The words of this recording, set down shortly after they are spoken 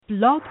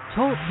Blog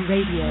Talk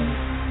Radio.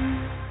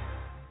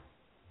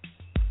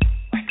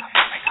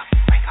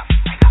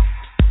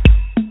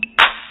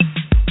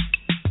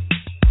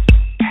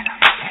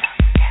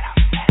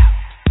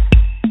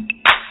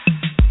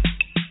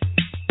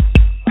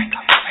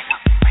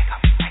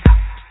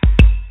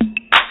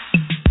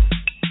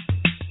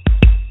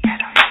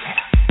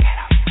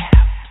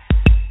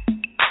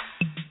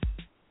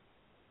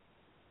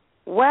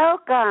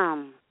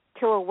 Welcome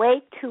to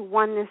Awake to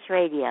Oneness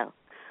Radio.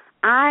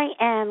 I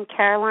am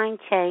Caroline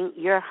Chang,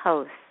 your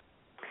host.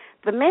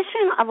 The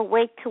mission of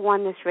Awake to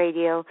Oneness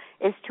Radio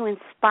is to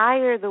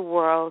inspire the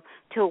world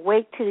to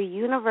awake to the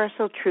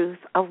universal truth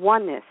of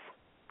oneness.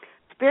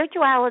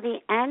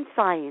 Spirituality and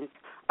science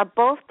are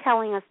both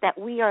telling us that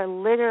we are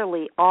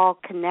literally all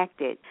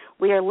connected.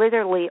 We are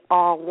literally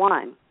all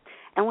one.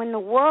 And when the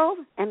world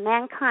and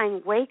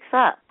mankind wakes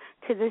up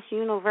to this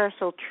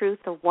universal truth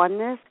of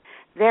oneness,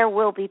 there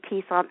will be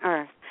peace on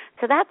earth.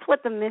 So that's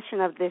what the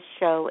mission of this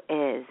show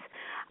is.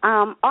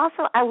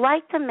 Also, I'd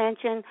like to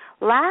mention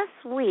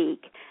last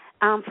week,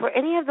 for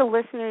any of the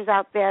listeners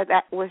out there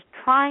that was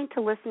trying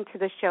to listen to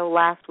the show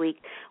last week,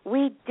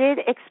 we did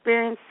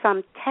experience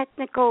some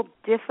technical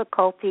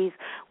difficulties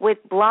with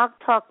Blog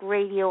Talk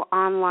Radio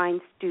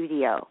Online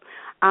Studio.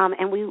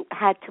 And we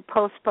had to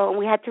postpone,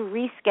 we had to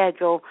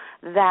reschedule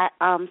that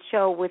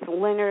show with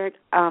Leonard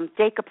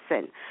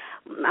Jacobson.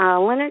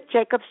 Leonard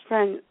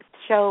Jacobson's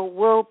show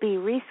will be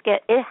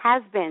rescheduled. It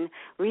has been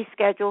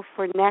rescheduled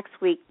for next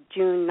week,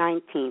 June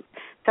 19th.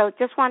 So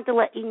just wanted to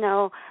let you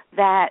know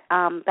that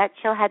that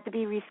show had to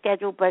be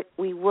rescheduled, but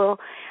we will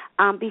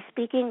be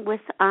speaking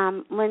with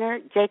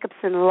Leonard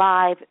Jacobson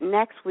live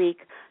next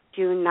week,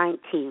 June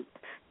 19th.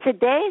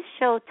 Today's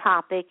show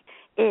topic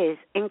is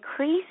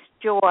increase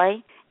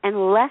joy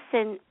and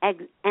lessen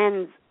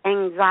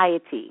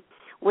anxiety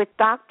with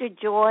Dr.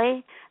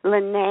 Joy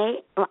Liani,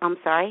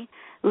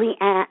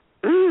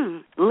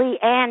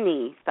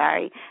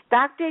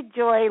 Dr.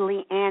 Joy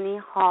Liani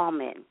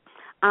Hallman.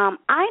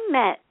 I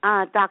met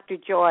Dr.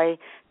 Joy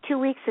 2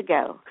 weeks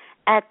ago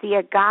at the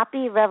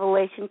Agape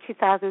Revelation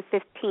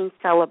 2015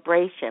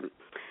 celebration.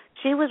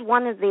 She was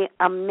one of the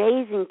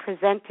amazing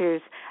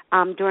presenters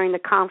during the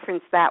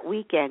conference that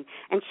weekend,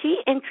 and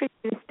she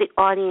introduced the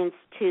audience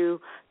to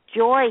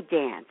Joy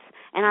Dance,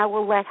 and I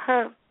will let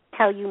her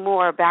tell you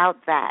more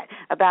about that,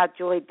 about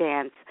Joy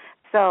Dance.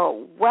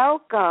 So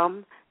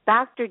welcome,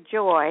 Dr.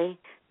 Joy,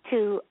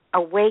 to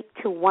Awake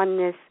to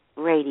Oneness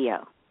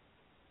Radio.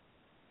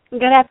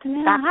 Good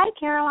afternoon. Hi,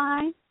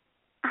 Caroline.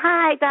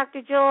 Hi,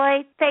 Dr.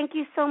 Joy. Thank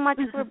you so much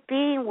for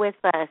being with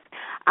us.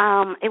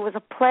 It was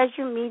a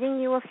pleasure meeting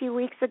you a few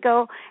weeks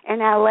ago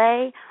in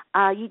L.A.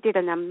 You did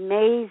an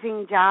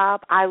amazing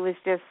job. I was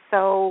just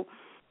so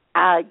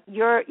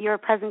your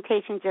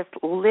presentation just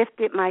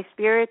lifted my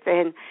spirits,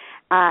 and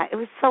it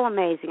was so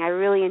amazing. I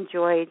really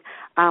enjoyed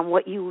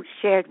what you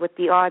shared with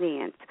the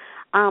audience.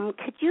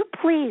 Could you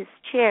please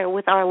share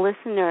with our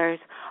listeners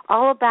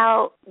all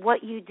about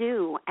what you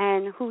do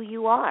and who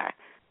you are?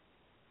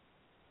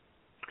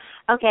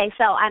 Okay,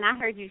 so and I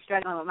heard you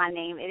struggling with my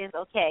name. It is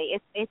okay.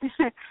 It's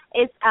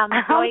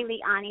Joy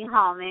Liani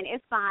Hallman.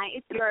 It's fine.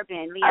 It's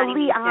urban.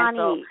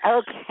 Liani.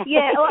 Okay.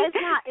 Yeah. Well,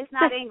 it's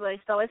not English,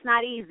 so it's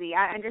not easy.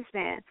 I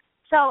understand.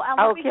 So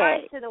with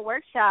regards to the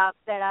workshop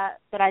that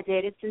I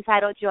did, it's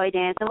entitled Joy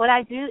Dance. And what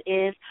I do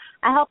is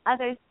I help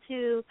others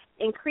to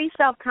increase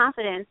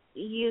self-confidence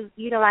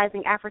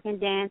utilizing African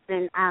dance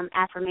and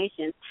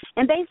affirmations.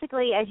 And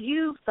basically, as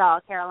you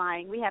saw,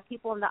 Caroline, we have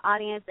people in the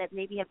audience that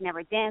maybe have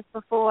never danced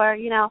before,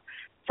 you know.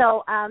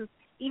 So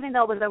even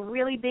though it was a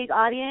really big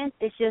audience,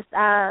 it's just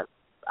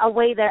a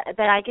way that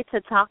I get to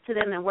talk to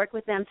them and work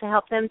with them to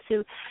help them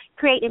to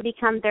create and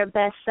become their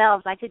best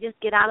selves. Like to just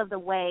get out of the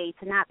way,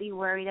 to not be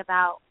worried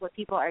about what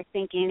people are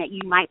thinking that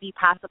you might be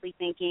possibly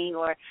thinking,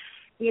 or,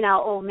 you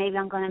know, oh, maybe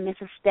I'm going to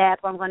miss a step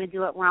or I'm going to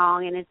do it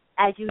wrong. And it's,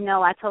 as you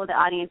know, I told the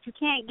audience, you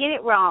can't get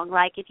it wrong.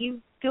 Like if you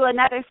do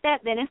another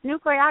step, then it's new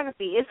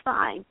choreography. It's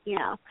fine, you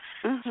know.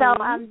 Mm-hmm. So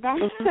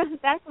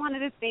that's one of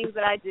the things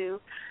that I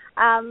do.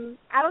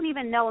 I don't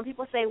even know when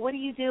people say, what do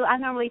you do? I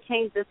normally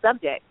change the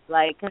subject,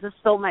 like, because there's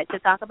so much to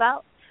talk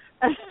about.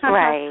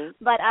 Right.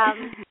 But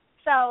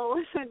so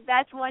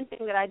that's one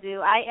thing that I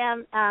do.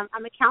 I'm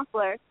a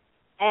counselor,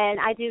 and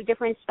I do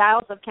different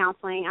styles of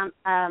counseling.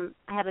 I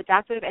have a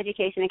doctorate of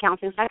education in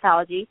counseling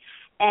psychology,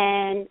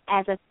 and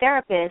as a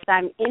therapist,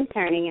 I'm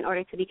interning in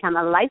order to become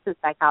a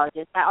licensed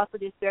psychologist. I also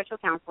do spiritual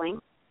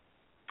counseling,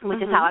 which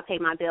is how I pay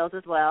my bills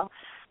as well.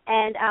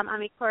 And I'm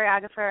a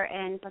choreographer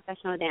and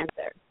professional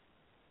dancer.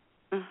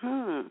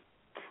 Mm-hmm.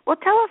 Well,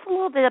 tell us a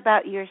little bit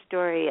about your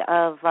story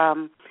of, I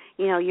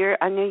know you're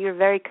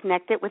very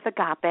connected with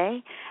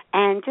Agape,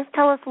 and just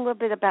tell us a little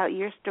bit about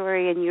your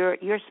story and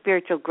your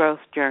spiritual growth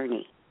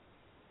journey.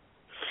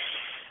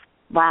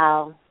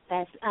 Wow,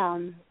 that's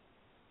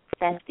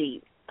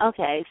deep.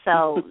 Okay,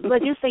 so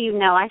just so you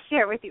know, I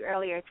shared with you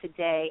earlier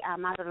today,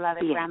 my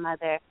beloved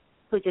grandmother,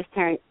 who just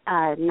turned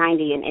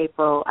 90 in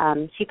April,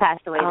 she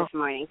passed away this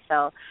morning.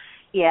 So,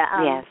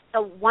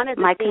 So one of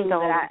the things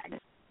that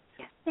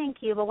Thank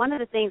you. But one of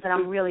the things that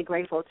I'm really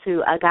grateful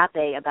to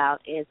Agape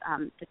about is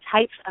the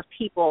types of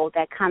people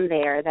that come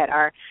there that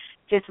are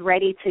just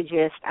ready to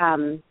just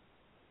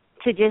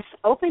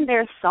open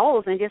their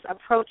souls and just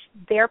approach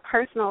their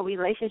personal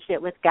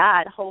relationship with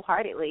God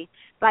wholeheartedly,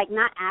 like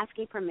not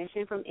asking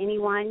permission from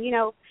anyone. You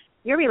know,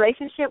 your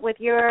relationship with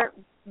your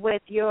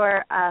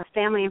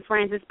family and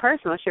friends is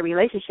personal. It's your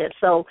relationship.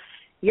 So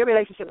your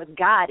relationship with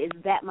God is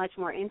that much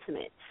more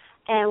intimate.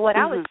 And what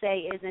I would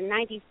say is in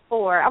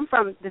 '94, I'm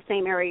from the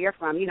same area you're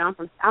from. You know,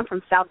 I'm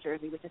from South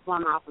Jersey, which is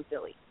 1 mile from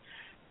Philly.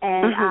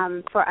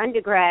 And for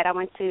undergrad, I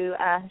went to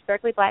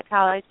historically black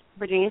college,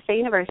 Virginia State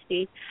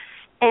University,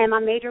 and my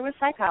major was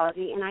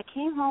psychology. And I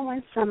came home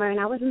one summer, and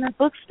I was in the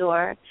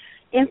bookstore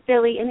in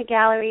Philly in the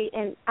gallery,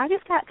 and I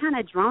just got kind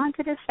of drawn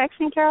to this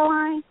section,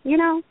 Caroline, you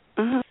know.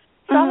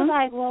 So I was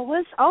like, well,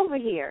 what's over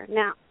here?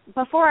 Now,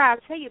 before I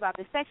tell you about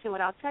this section,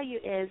 what I'll tell you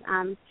is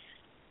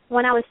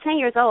when I was 10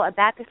 years old, a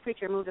Baptist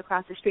preacher moved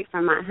across the street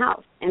from my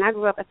house, and I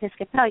grew up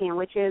Episcopalian,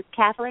 which is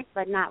Catholic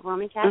but not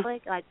Roman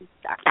Catholic. Like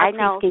I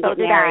know, can so get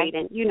did married, I.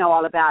 And you know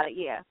all about it.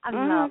 Yeah, I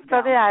love so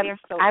them. did I. They're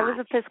so I was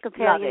nice.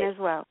 Episcopalian as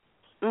well.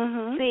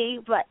 See,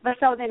 but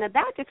so then a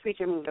Baptist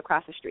preacher moved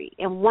across the street,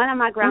 and one of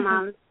my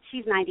grandmoms,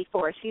 she's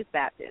 94, she's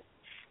Baptist,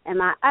 and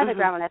my other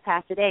grandma that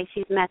passed today,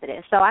 she's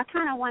Methodist. So I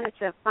kind of wanted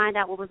to find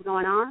out what was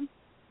going on.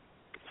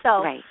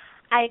 So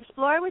I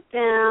explored with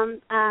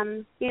them,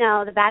 you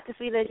know, the Baptist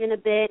religion a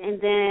bit,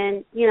 and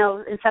then, you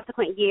know, in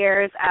subsequent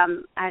years,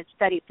 I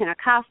studied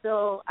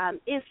Pentecostal,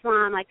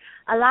 Islam, like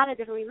a lot of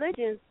different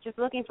religions, just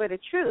looking for the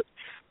truth.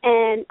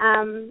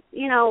 And,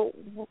 you know,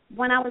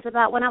 when I was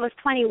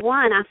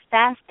 21, I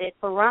fasted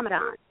for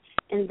Ramadan,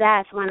 and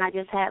that's when I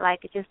just had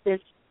like just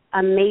this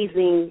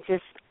amazing,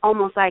 just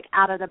almost like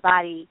out of the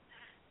body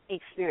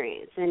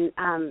experience. And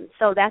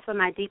so that's when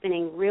my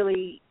deepening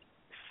really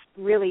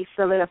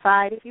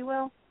solidified, if you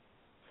will.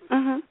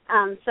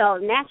 So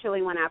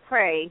naturally, when I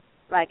pray,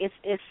 like it's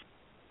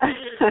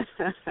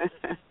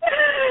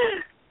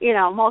you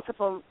know,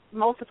 multiple,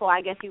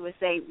 I guess you would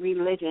say,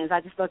 religions.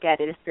 I just look at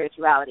it as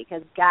spirituality,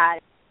 because God,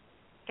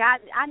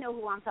 I know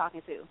who I'm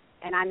talking to,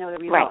 and I know the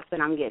results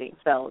that I'm getting.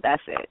 So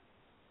that's it.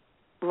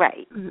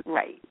 Right.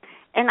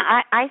 And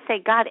I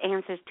say God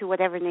answers to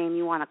whatever name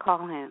you want to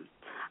call him.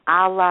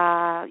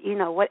 Allah, you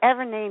know,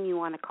 whatever name you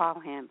want to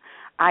call him.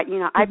 I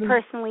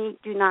personally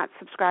do not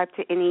subscribe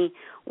to any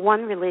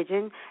one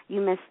religion.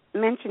 You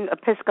mentioned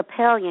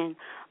Episcopalian.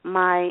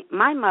 My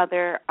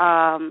mother,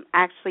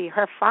 actually,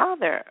 her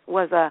father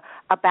was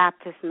a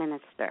Baptist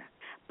minister,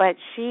 but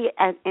she,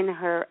 in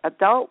her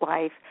adult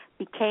life,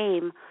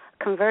 became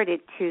converted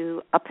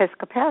to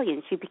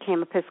Episcopalian. She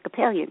became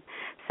Episcopalian.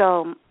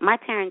 So my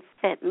parents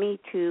sent me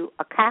to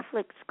a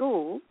Catholic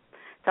school.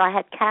 So I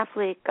had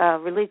Catholic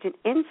religion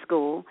in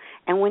school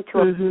and went to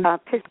an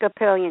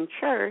Episcopalian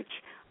church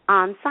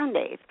on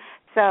Sundays.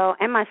 So,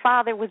 and my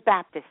father was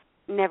Baptist,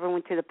 never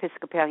went to the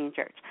Episcopalian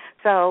church.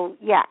 So,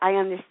 yeah, I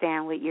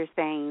understand what you're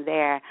saying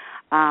there.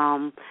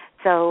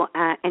 So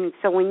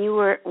when you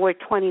were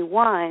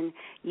 21,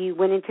 you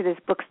went into this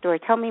bookstore.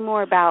 Tell me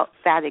more about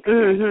that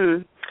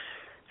experience.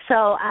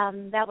 So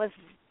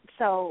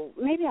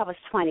maybe I was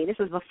 20. This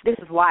is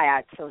why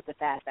I chose to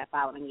fast that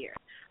following year.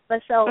 But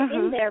so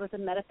in there was a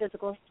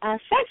metaphysical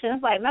section.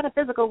 It's like,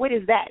 metaphysical, what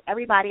is that?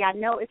 Everybody I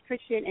know is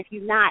Christian. If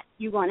you're not,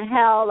 you're going to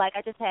hell. Like,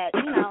 I just had,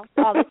 you know,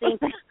 all the things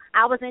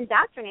I was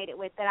indoctrinated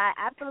with that I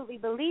absolutely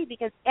believe,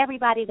 because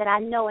everybody that I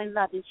know and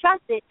loved and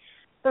trusted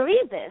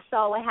believed this.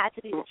 So it had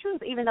to be the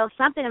truth, even though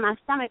something in my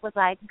stomach was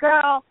like,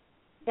 girl,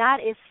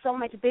 God is so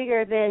much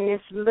bigger than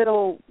this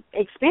little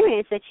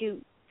experience that you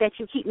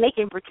keep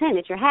making pretend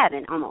that you're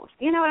having, almost.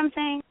 You know what I'm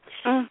saying?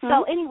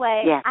 So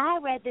anyway, I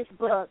read this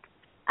book.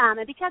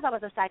 And because I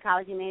was a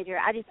psychology major,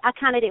 I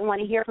kind of didn't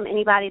want to hear from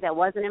anybody that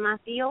wasn't in my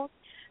field.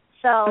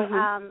 So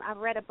I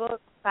read a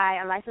book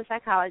by a licensed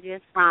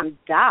psychologist from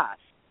DAS,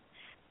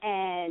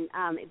 and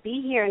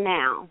Be Here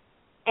Now.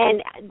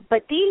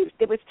 But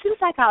there was two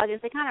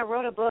psychologists. They kind of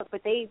wrote a book,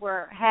 but they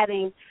were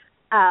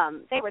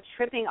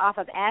tripping off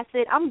of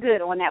acid. I'm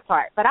good on that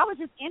part, but I was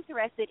just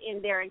interested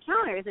in their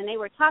encounters, and they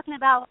were talking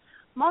about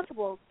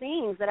multiple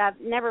things that I had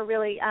never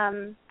really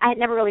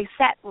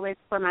sat with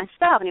for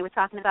myself, and they were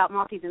talking about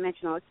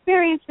multidimensional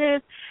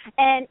experiences.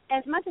 And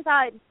as much as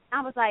I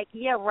was like,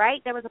 yeah,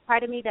 right, there was a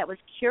part of me that was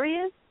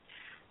curious.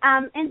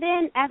 And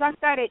then as I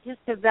started just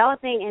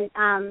developing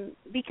and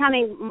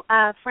becoming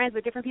friends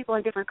with different people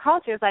in different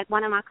cultures, like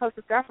one of my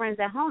closest girlfriends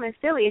at home in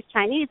Philly is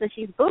Chinese, and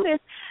she's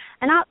Buddhist.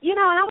 And I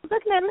was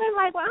looking at her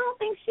like, well, I don't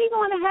think she's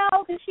going to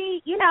hell, because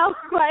she, you know,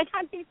 like,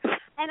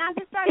 and I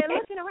just started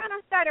looking around. I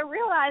started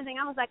realizing,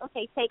 I was like,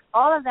 okay, take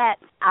all of that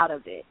out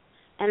of it,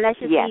 and let's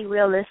just be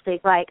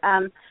realistic. Like,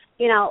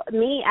 you know,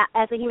 me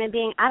as a human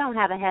being, I don't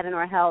have a heaven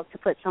or a hell to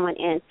put someone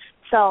in.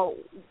 So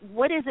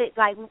what is it,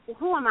 like,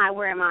 who am I,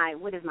 where am I,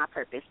 what is my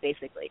purpose,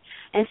 basically?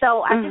 And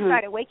so I just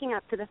started waking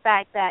up to the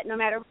fact that no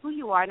matter who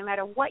you are, no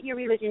matter what your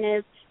religion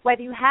is,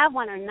 whether you have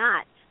one or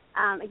not,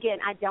 again,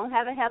 I don't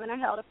have a heaven or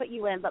hell to put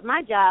you in, but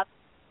my job,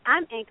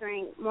 I'm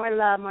anchoring more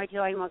love, more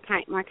joy, more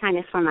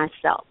kindness for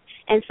myself.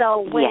 And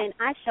so when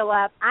I show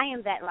up, I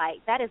am that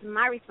light. That is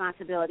my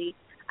responsibility.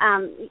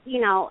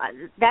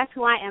 That's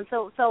who I am.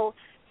 So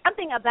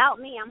something about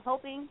me, I'm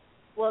hoping,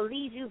 will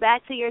lead you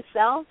back to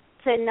yourself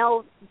to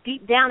know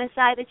deep down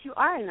inside that you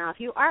are enough.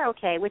 You are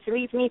okay, which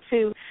leads me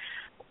to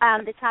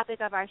the topic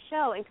of our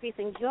show,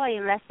 increasing joy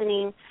and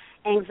lessening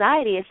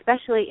anxiety,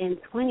 especially in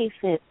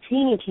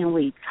 2015. Can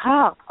we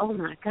talk? Oh,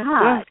 my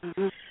God.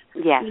 Mm-hmm.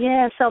 Yes.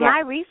 Yeah, so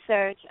my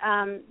research,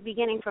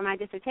 beginning from my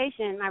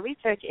dissertation, my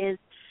research is,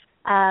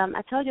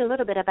 I told you a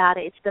little bit about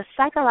it. It's the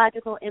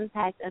psychological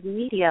impact of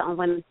media on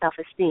women's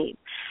self-esteem.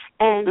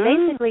 And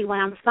basically what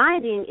I'm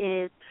finding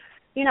is,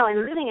 and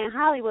living in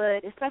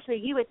Hollywood, especially,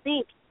 you would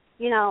think,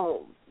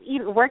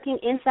 even working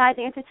inside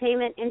the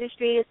entertainment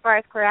industry as far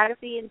as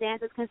choreography and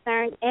dance is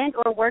concerned, and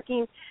or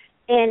working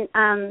in,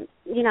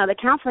 the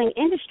counseling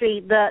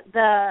industry,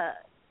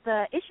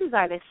 the issues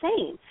are the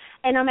same.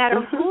 And no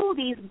matter who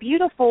these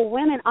beautiful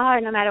women are,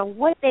 no matter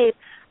what they've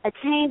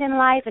attained in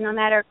life, and no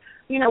matter,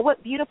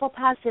 what beautiful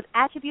positive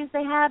attributes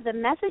they have, the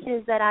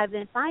messages that I've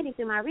been finding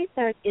through my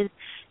research is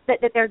that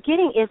they're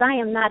getting is I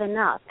am not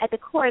enough. At the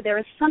core, there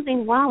is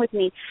something wrong with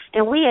me.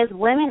 And we as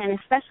women, and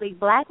especially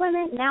black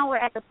women, now we're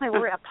at the point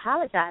where we're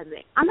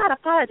apologizing. I'm not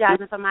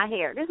apologizing for my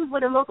hair. This is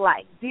what it looked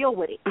like. Deal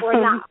with it or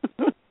not.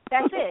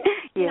 That's it.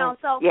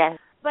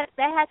 But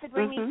that had to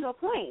bring me to a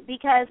point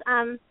because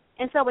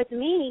and so with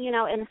me,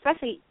 and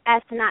especially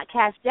as to not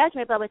cast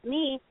judgment, but with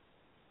me,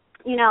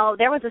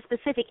 there was a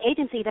specific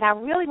agency that I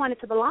really wanted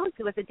to belong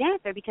to as a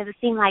dancer because it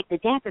seemed like the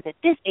dancers at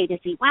this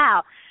agency,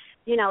 wow,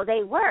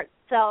 they worked.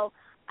 So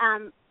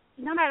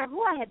no matter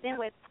who I had been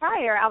with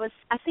prior,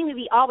 I seemed to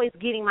be always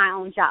getting my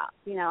own job.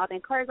 I've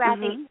been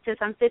choreographing since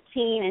I'm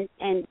 15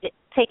 and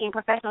taking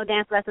professional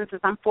dance lessons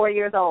since I'm 4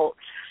 years old.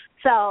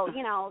 So,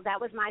 that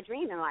was my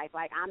dream in life.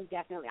 Like, I'm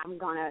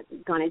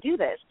gonna do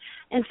this.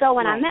 And so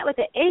when I met with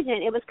the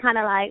agent, it was kind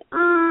of like,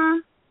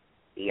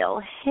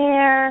 your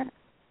hair,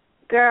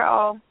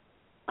 girl,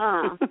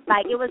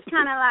 like it was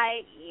kind of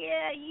like,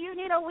 yeah, you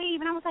need a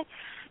weave. And I was like,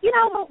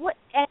 what,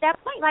 at that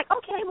point, like,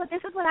 okay, well,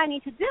 this is what I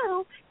need to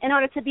do in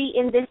order to be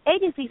in this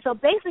agency. So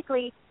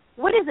basically,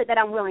 what is it that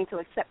I'm willing to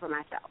accept for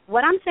myself?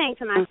 What I'm saying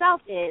to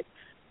myself is,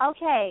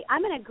 okay,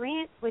 I'm in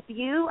agreement with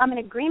you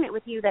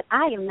that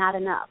I am not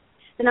enough.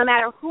 So no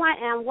matter who I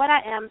am, what I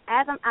am,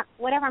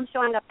 whatever I'm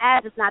showing up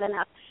as is not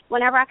enough.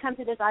 Whenever I come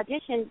to this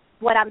audition,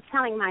 what I'm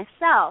telling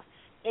myself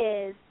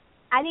is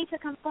I need to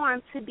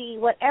conform to be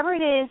whatever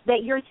it is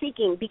that you're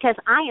seeking because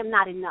I am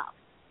not enough,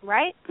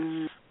 right?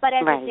 But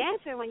as a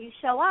dancer, when you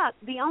show up,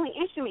 the only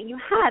instrument you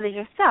have is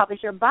yourself, is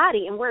your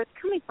body, and where it's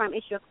coming from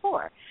is your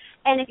core.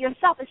 And if your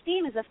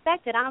self-esteem is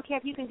affected, I don't care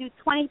if you can do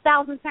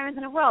 20,000 turns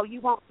in a row,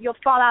 you'll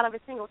fall out of a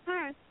single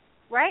turn,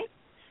 right?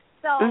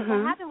 So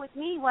what happened with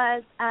me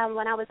was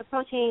when I was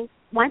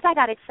once I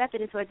got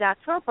accepted into a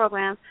doctoral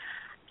program,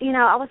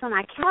 I was on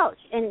my couch,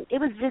 and it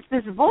was just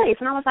this voice,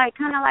 and I was like,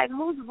 kind of like,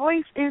 whose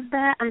voice is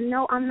that? I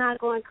know I'm not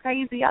going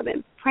crazy. I've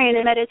been praying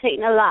and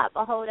meditating a lot,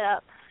 but hold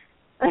up.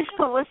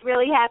 What's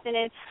really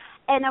happening?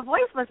 And the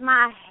voice was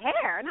my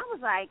hair, and I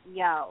was like,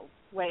 yo,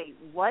 wait,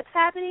 what's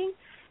happening?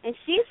 And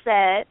she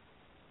said,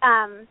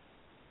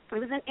 it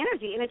was an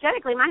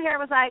energetically, my hair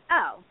was like,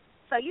 oh,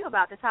 so you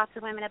about to talk to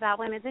women about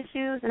women's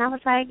issues? And I was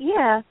like,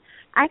 yeah,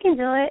 I can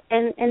do it.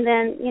 And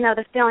then,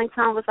 the feeling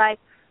tone was like,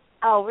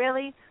 oh,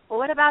 really? Well,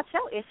 what about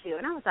your issue?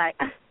 And I was like,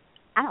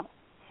 I don't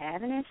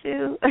have an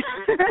issue.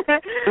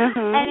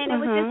 And then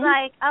it was just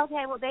like,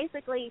 okay, well,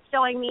 basically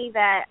showing me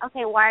that,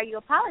 okay, why are you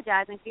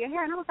apologizing for your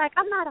hair? And I was like,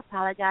 I'm not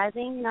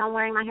apologizing. I'm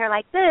wearing my hair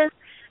like this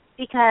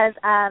because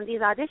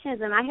these auditions,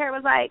 and my hair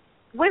was like,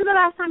 when's the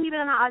last time you've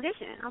been on an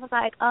audition? I was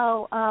like,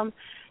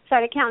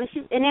 started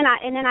counting. And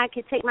then I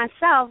could take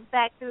myself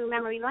back through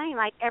memory lane.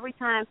 Like every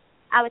time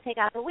I would take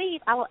out the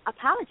weave, I would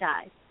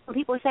apologize. When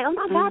people would say, oh,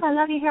 my God, I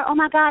love your hair. Oh,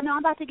 my God, no,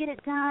 I'm about to get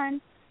it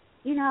done.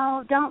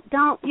 Don't,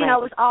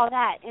 it was all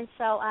that. And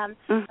so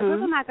a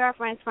group of my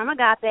girlfriends from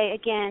Agape,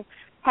 again,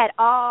 had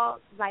all,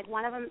 like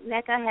one of them,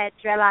 Mecca, had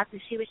dreadlocks,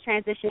 and she was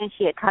transitioning.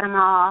 She had cut them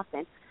off.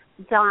 And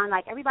Dawn,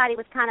 like everybody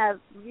was kind of,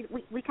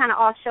 we kind of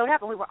all showed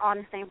up, and we were all in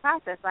the same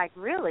process. Like,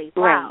 really?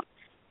 Wow.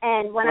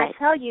 And when I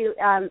tell you,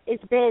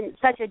 it's been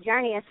such a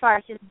journey as far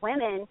as just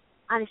women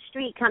on the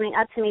street coming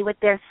up to me with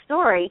their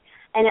story,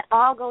 and it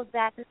all goes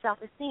back to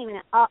self-esteem,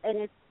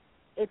 and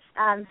it's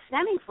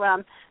stemming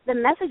from the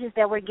messages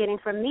that we're getting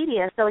from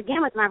media. So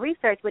again, with my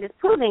research, what it's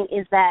proving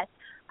is that,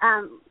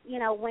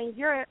 when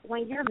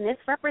you're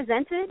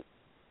misrepresented,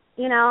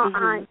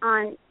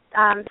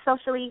 on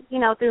socially,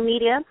 through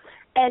media,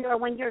 and or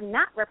when you're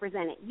not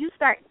represented, you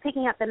start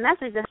picking up the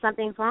message that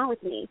something's wrong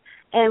with me.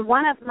 And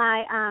one of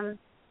my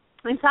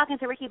when talking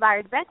to Ricky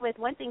Byers-Beckwith,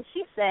 one thing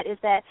she said is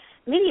that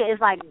media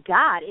is like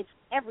God. It's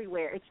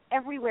everywhere. It's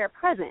everywhere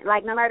present.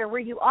 Like no matter where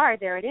you are,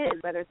 there it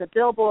is, whether it's a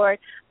billboard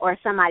or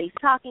somebody's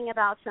talking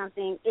about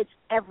something, it's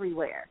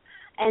everywhere.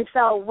 And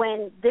so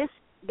when this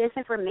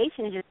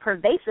information is just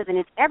pervasive and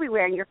it's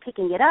everywhere and you're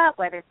picking it up,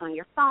 whether it's on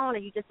your phone or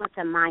you just want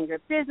to mind your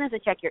business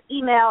and check your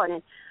email and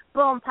then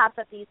boom, pops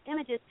up these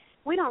images,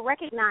 we don't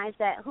recognize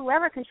that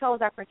whoever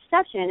controls our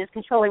perception is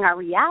controlling our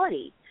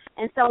reality.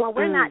 And so when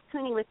we're not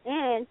tuning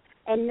within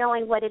and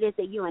knowing what it is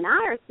that you and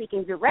I are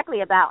speaking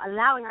directly about,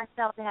 allowing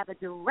ourselves to have a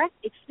direct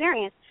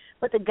experience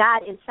with the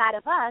God inside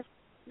of us,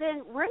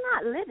 then we're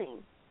not living.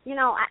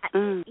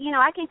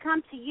 I can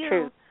come to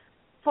you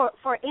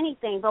for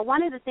anything, but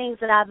one of the things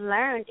that I've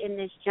learned in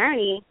this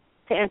journey,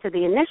 to answer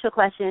the initial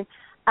question,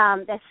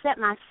 that set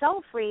my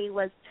soul free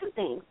was two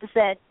things. It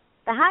said,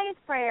 the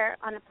highest prayer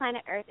on the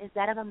planet Earth is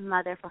that of a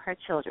mother for her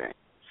children.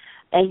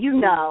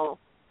 And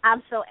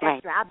I'm so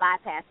extra. I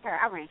bypassed her.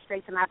 I ran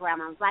straight to my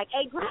grandma. I was like,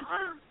 hey,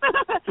 Grandma.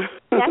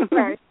 That's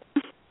first.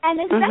 And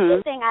the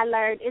second thing I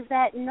learned is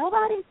that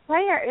nobody's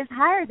prayer is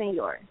higher than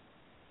yours.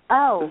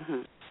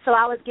 So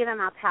I was giving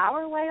my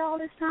power away all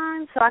this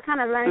time. So I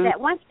kind of learned that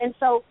once. And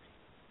so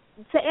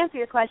to answer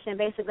your question,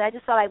 basically, I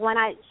just feel like when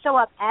I show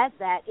up as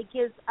that, it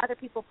gives other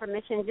people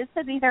permission just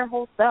to be their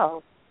whole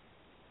self.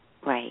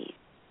 Right.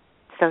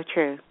 So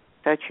true.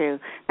 So true.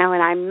 Now,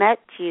 when I met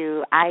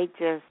you, I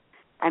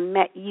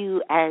met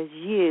you as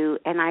you,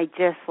 and I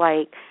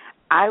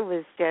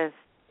was just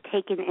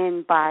taken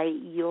in by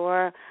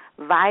your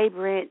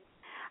vibrant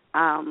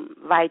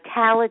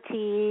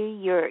vitality,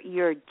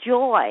 your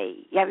joy.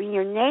 I mean,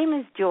 your name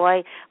is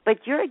Joy,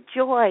 but your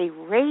joy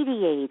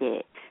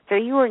radiated. So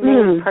you were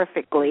named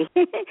perfectly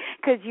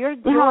because your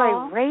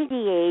joy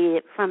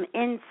radiated from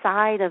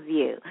inside of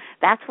you.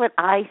 That's what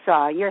I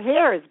saw. Your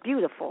hair is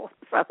beautiful.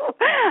 So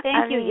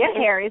Thank you. Your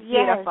hair is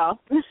beautiful.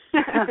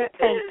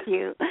 Thank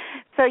you.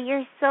 So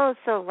you're so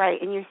right,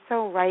 and you're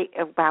so right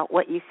about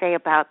what you say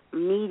about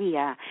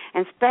media,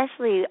 and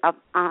especially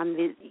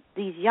on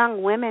these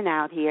young women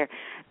out here.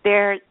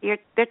 They're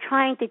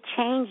trying to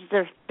change.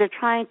 They're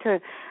trying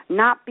to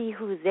not be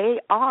who they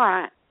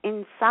are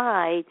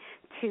inside,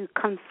 to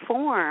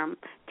conform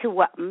to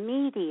what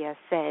media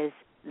says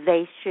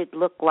they should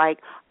look like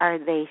or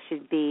they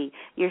should be.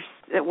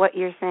 What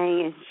you're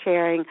saying and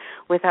sharing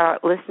with our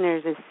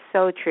listeners is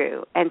so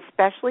true, and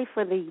especially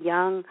for the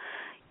young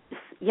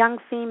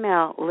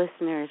female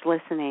listeners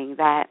listening,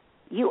 that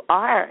you're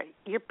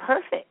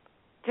perfect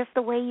just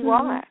the way you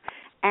are,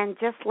 and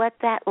just let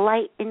that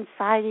light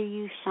inside of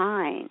you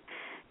shine.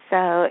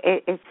 So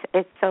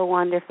it's so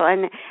wonderful,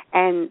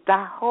 and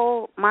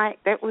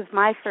that was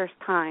my first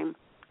time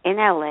in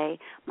LA,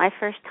 my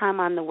first time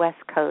on the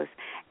West Coast,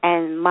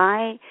 and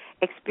my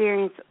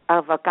experience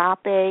of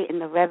agape and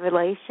the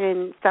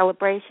Revelation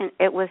celebration,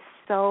 it was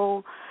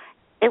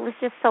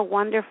just so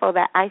wonderful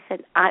that I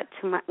said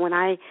when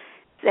I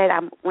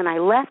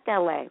left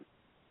LA,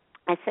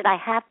 I said I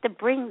have to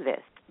bring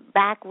this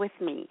back with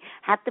me.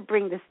 I have to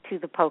bring this to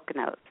the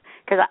Poconos,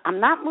 because I'm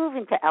not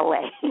moving to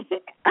LA.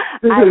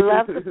 I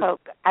love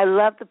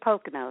the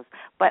Poconos,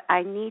 but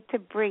I need to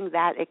bring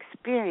that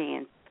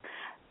experience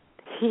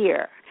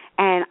here.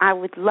 And I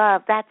would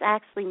love, that's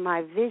actually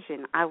my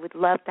vision, I would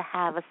love to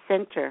have a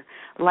center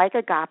like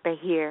Agape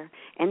here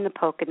in the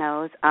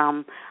Poconos.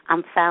 I'm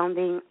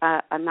founding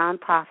a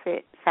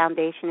nonprofit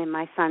foundation in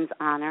my son's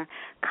honor.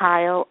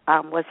 Kyle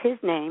was his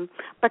name,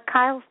 but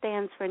Kyle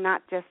stands for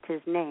not just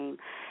his name.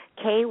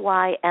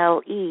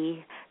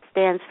 KYLE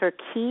stands for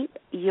Keep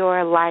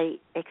Your Light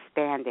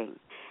Expanding.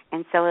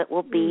 And so it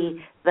will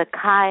be the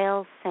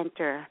Kyle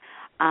Center,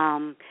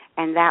 and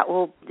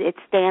it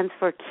stands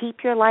for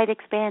Keep Your Light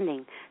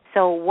Expanding.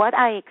 So what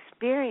I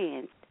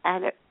experienced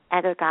at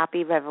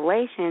Agape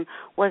Revelation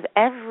was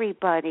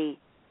everybody,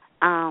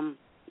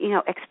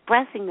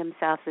 expressing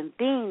themselves and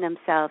being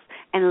themselves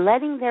and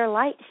letting their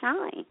light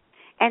shine,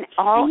 and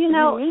all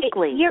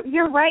uniquely.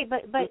 You're right,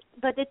 but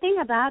the thing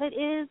about it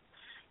is,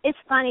 it's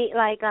funny,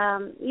 I've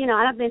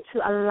been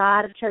to a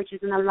lot of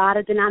churches and a lot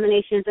of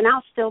denominations, and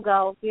I'll still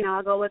go,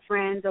 I'll go with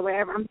friends or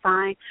wherever, I'm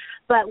fine.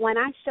 But when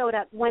it showed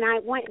up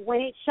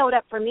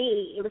for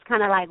me, it was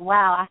kind of like,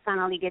 wow, I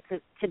finally get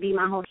to be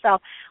my whole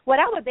self. What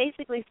I would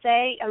basically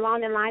say along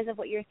the lines of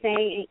what you're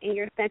saying in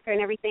your center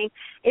and everything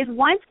is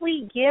once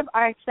we give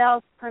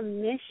ourselves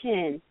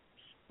permission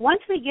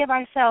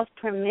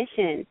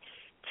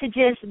to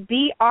just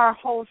be our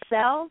whole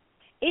self,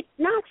 it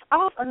knocks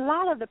off a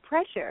lot of the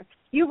pressure.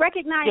 You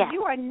recognize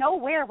you are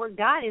nowhere where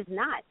God is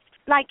not.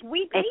 Like,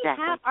 we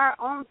have our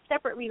own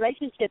separate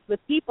relationships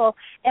with people.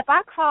 If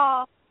I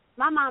call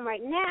my mom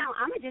right now,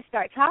 I'm going to just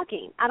start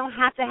talking. I don't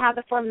have to have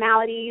the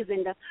formalities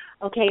and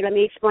let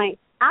me explain.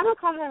 I'm going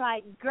to call her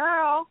like,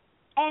 girl,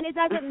 and it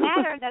doesn't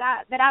matter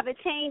that I've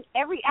attained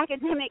every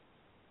academic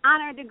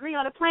honor degree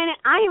on the planet.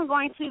 I am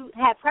going to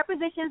have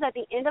prepositions at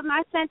the end of my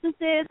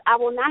sentences. I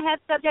will not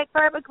have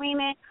subject-verb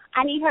agreement.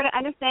 I need her to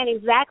understand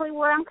exactly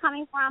where I'm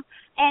coming from,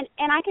 and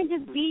I can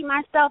just be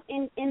myself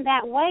in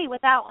that way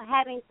without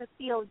having to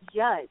feel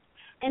judged.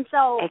 And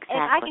so if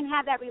I can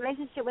have that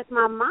relationship with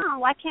my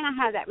mom, why can't I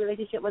have that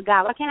relationship with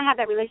God? Why can't I have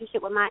that relationship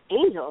with my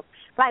angels?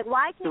 Like,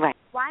 why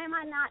am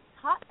I not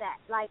taught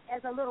that, like, as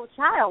a little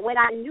child when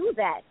I knew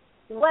that?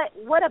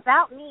 What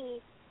about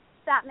me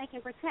started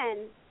making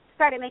pretend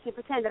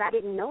that I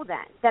didn't know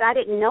that I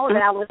didn't know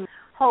that I was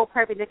whole,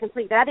 perfect, and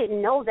complete, that I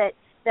didn't know that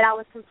I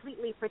was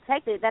completely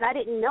protected, that I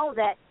didn't know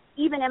that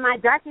even in my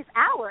darkest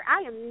hour,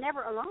 I am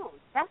never alone.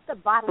 That's the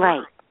bottom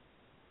line.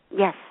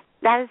 Yes,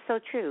 That is so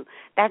true.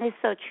 That is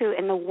so true.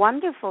 And the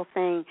wonderful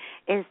thing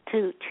is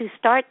to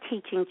start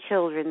teaching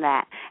children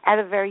that at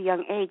a very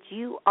young age.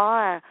 You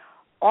are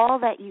all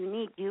that you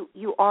need.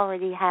 You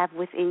already have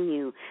within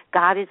you.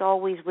 God is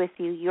always with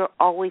you. You're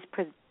always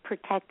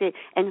protected.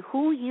 And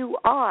who you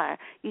are,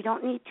 you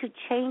don't need to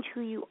change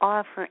who you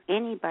are for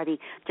anybody.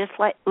 Just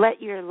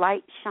let your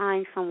light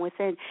shine from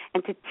within.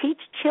 And to teach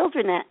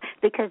children that,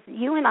 because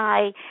you and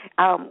I,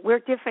 we're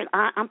different.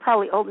 I'm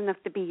probably old enough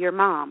to be your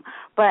mom,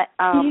 but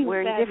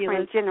we're in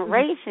different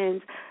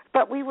generations,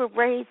 but we were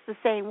raised the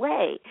same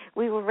way.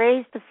 We were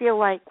raised to feel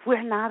like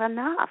we're not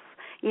enough.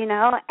 You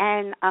know,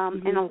 and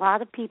a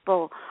lot of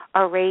people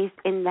are raised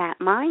in that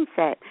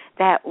mindset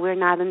that we're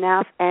not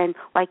enough. And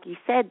like you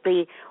said,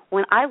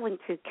 when I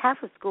went to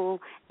Catholic school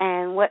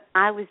and what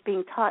I was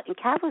being taught in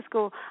Catholic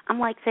school, I'm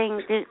like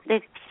saying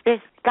there's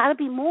got to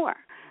be more.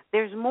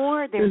 There's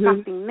more. There's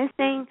something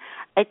missing.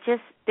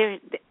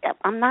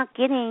 I'm not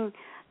getting,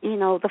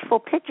 the full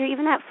picture,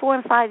 even at 4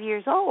 and 5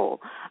 years old.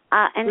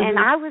 And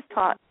I was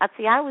taught. I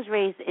was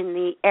raised in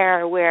the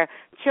era where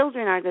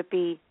children are to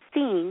be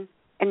seen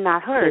and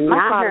not heard.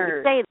 My father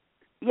would say that.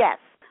 Yes,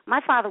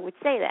 my father would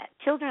say that.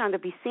 Children are to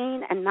be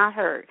seen and not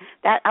heard.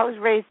 That I was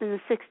raised in the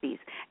 60s.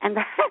 And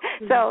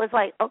so it's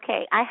like,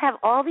 okay, I have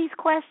all these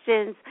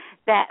questions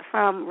that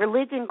from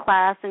religion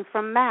class and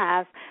from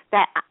math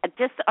that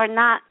just are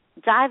not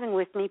jiving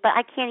with me, but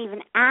I can't even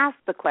ask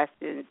the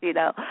questions,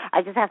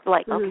 I just have to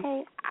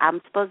okay,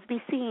 I'm supposed to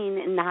be seen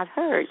and not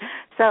heard.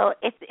 So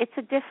it's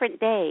a different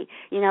day,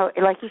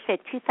 like you said,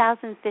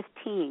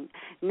 2015.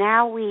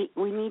 Now we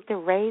need to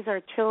raise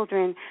our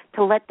children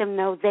to let them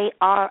know they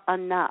are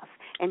enough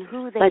and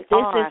who they are. But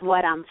this is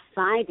what I'm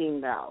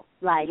finding, though,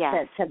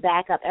 to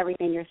back up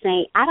everything you're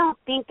saying. I don't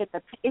think that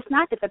it's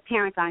not that the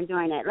parents aren't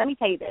doing it. Let me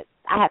tell you this.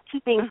 I have two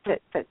things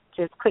to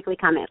just quickly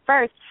comment.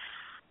 First,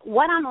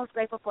 what I'm most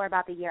grateful for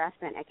about the year I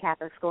spent at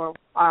Catholic school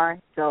are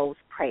those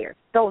prayers.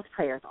 Those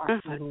prayers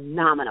are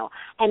phenomenal.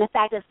 And the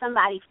fact that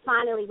somebody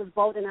finally was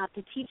bold enough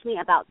to teach me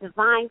about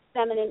divine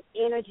feminine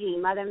energy,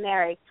 Mother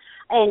Mary,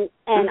 and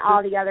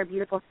all the other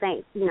beautiful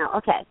saints,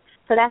 Okay,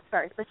 so that's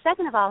first. But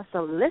second of all,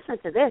 so listen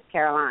to this,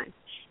 Caroline.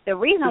 The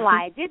reason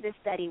why I did this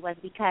study was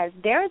because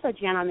there is a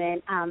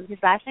gentleman, his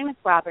last name is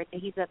Robert,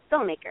 and he's a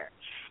filmmaker.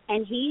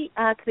 And he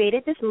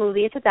created this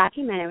movie. It's a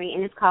documentary,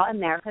 and it's called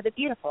America the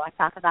Beautiful. I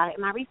talk about it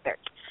in my research.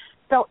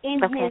 So in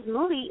his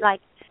movie,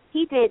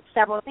 he did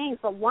several things,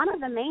 but one of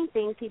the main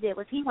things he did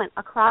was he went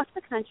across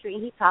the country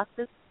and he talked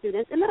to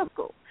students in middle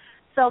school.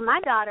 So my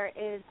daughter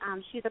is,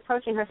 she's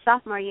approaching her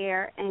sophomore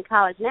year in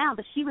college now,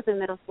 but she was in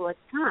middle school at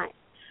the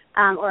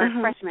time, or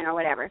a freshman or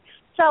whatever.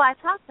 So I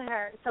talked to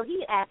her. So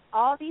he asked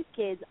all these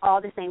kids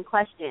all the same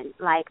question,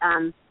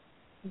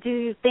 do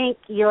you think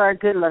you're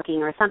good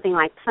looking or something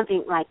like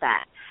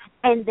that?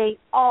 And they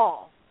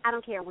all, I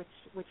don't care which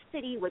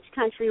city, which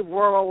country,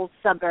 rural,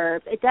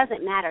 suburbs, it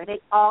doesn't matter. They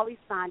all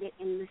responded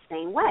in the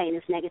same way, in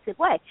this negative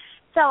way.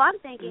 So I'm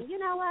thinking, you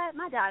know what,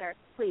 my daughter,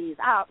 please,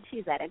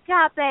 she's at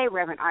Agape,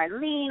 Reverend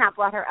Arlene. I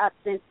brought her up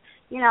since,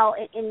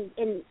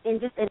 in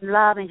just in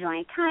love,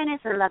 enjoying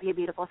kindness, and love your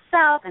beautiful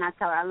self. And I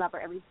tell her I love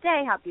her every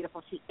day, how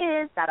beautiful she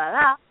is,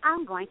 da-da-da.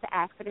 I'm going to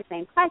ask her the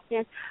same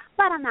questions,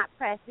 but I'm not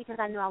pressed because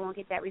I know I won't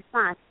get that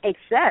response,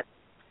 except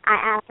I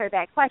asked her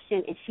that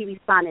question, and she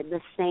responded the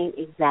same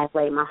exact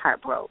way. My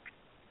heart broke.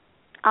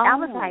 Oh. I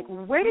was like,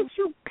 where did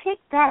you pick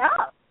that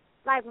up?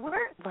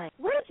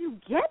 Where did you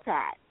get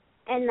that?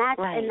 And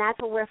that's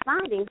what we're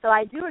finding. So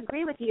I do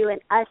agree with you in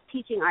us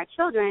teaching our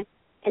children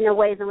in the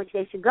ways in which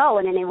they should go,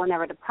 and then they will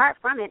never depart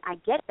from it. I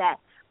get that.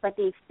 But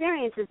the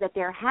experiences that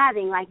they're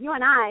having, like you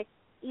and I,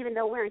 even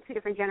though we're in two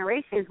different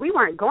generations, we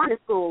weren't going to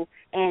school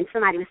and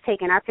somebody was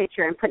taking our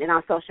picture and putting it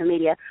on social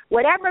media.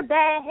 Whatever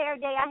bad hair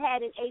day I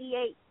had in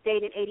 88,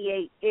 dated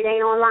 88, it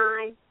ain't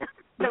online.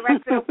 The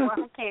rest of the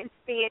world can't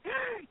see it.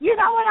 You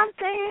know what I'm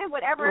saying?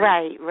 Whatever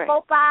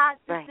faux pas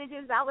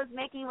decisions I was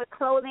making with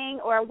clothing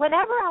or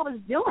whatever I was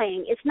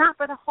doing, it's not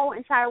for the whole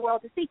entire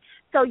world to see.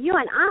 So you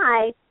and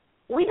I,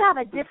 we have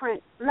a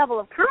different level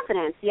of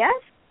confidence, yes?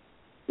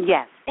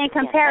 Yes. In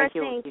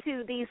comparison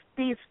to these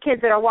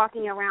kids that are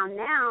walking around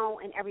now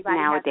and everybody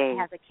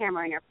has a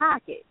camera in their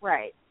pocket.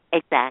 Right.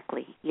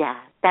 Exactly.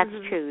 Yeah, that's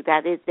true.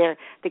 That is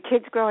the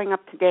kids growing up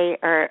today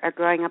are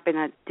growing up in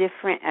a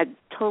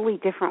totally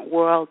different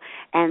world,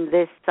 and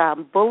this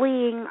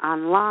bullying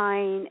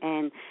online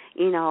and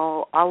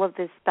all of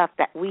this stuff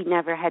that we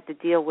never had to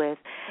deal with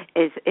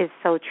is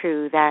so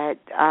true. That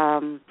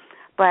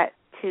but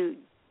to,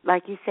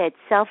 like you said,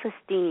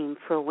 self-esteem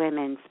for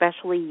women,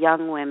 especially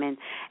young women,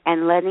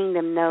 and letting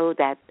them know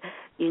that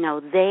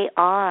they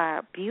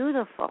are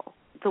beautiful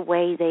the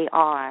way they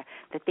are,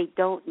 that they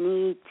don't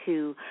need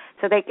to,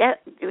 so they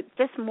get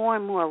just more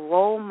and more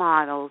role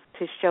models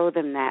to show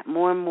them that,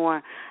 more and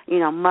more,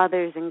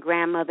 mothers and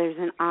grandmothers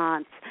and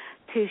aunts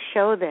to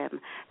show them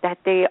that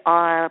they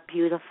are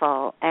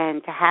beautiful,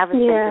 and to have a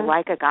center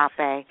like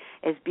Agape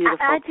is beautiful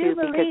I too.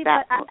 do believe,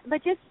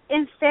 but just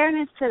in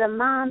fairness to the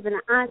moms and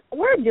the aunts,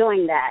 we're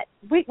doing that.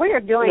 We are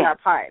doing our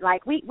part.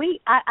 Like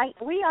we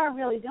are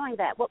really doing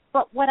that.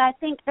 But what I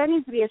think there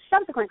needs to be a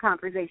subsequent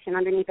conversation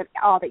underneath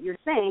all that you're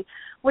saying,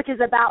 which is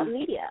about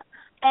media.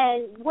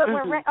 And what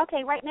we're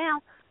right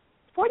now.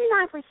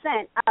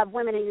 49% of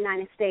women in the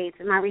United States,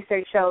 and my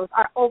research shows,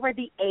 are over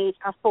the age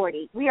of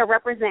 40. We are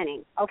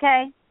representing,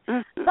 okay?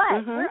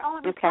 But we're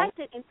only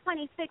reflected in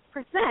 26%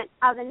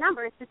 of the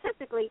numbers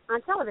statistically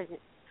on television.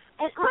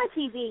 And on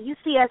TV, you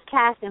see us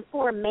cast in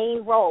 4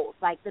 main roles,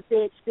 like the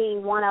bitch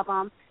being one of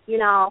them,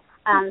 know,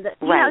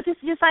 just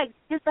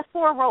the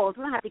 4 roles.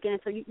 We don't have to get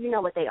into, you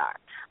know what they are.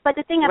 But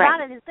the thing about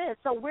it is this,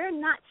 so we're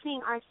not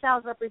seeing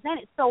ourselves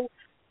represented. So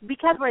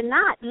because we're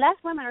not, less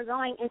women are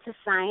going into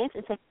science,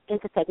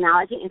 into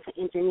technology, into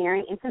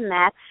engineering, into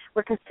math.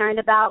 We're concerned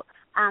about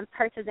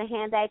purses and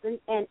handbags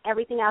and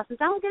everything else. And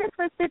don't get it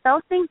twisted.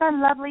 Those things are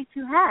lovely to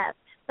have,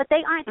 but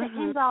they aren't the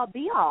end-all,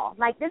 be-all.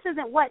 Like, this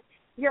isn't what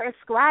you're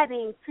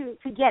ascribing to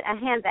get a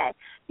handbag.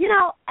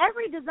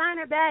 Every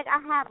designer bag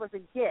I had was a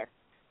gift,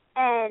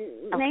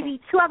 and maybe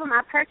 2 of them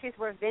I purchased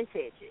were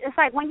vintage. It's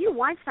like when you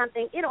want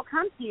something, it'll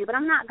come to you, but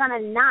I'm not going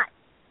to not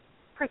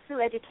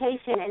pursue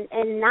education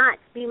and not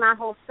be my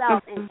whole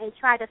self and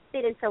try to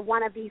fit into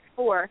one of these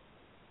 4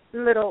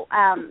 little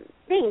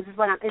things is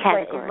what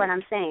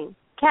I'm saying.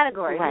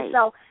 Categories. Right. And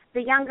so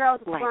the young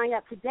girls growing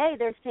up today,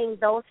 they're seeing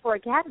those 4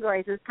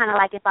 categories. It's kind of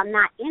like, if I'm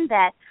not in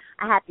that,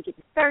 I have to get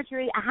the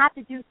surgery, I have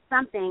to do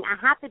something, I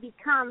have to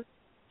become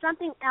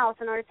something else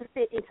in order to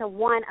fit into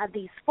one of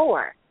these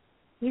 4.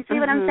 You see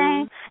what I'm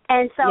saying?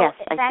 And so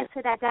back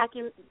to that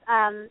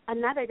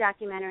another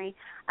documentary,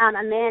 a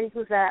man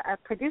who's a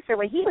producer,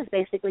 what he was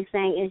basically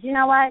saying is, you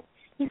know what?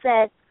 He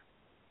said,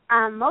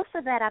 most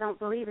of that I don't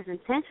believe is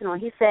intentional.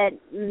 He said,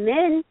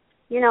 men,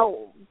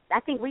 I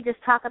think we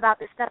just talk about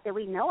the stuff that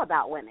we know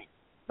about women.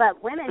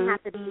 But women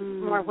have to be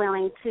more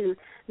willing to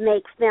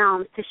make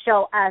films to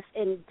show us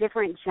in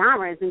different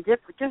genres and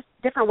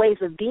different ways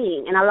of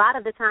being. And a lot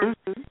of the time,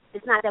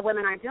 it's not that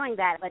women aren't doing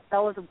that, but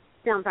those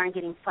films aren't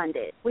getting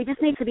funded. We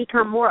just need to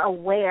become more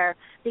aware,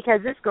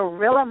 because this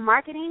guerrilla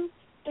marketing,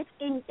 it's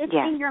in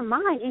your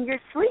mind, in your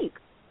sleep.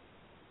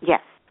 Yes.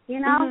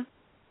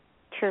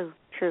 True.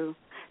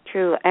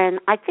 And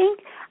I think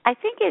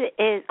it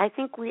is. I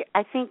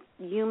think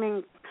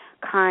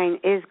humankind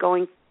is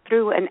going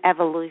through an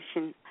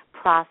evolution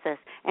process,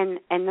 and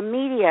the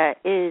media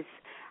is,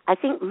 I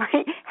think,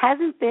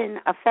 hasn't been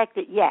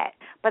affected yet,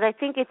 but I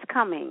think it's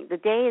coming. The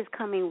day is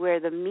coming where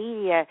the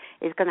media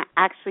is going to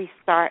actually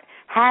start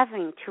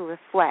having to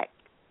reflect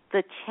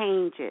the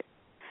changes,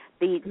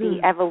 the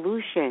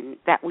evolution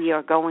that we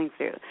are going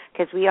through,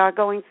 because we are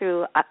going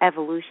through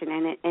evolution,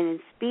 and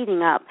it's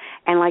speeding up.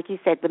 And like you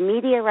said, the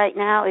media right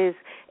now is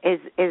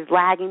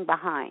lagging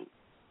behind.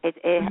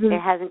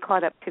 It hasn't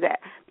caught up to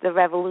the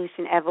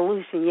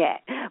evolution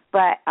yet,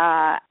 but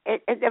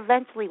it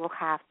eventually will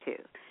have to.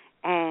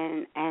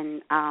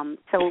 And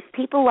so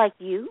people like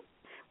you,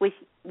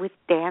 with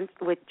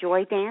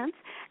Joy Dance,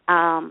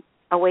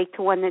 Awake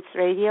to Oneness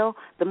Radio,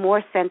 the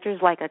more centers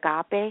like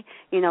Agape,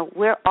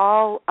 we're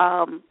all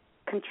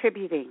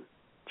contributing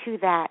to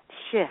that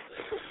shift.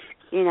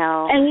 And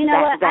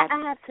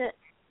I have to.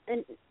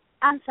 And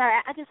I'm sorry,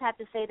 I just have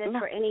to say this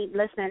for any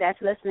listener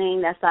that's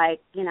listening, that's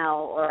like,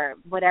 or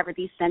whatever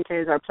these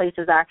centers or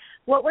places are.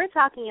 What we're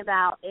talking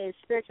about is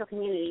spiritual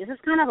communities. It's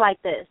kind of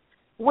like this.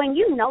 When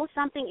you know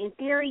something in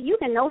theory, you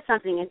can know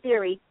something in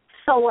theory,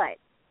 so what?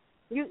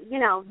 You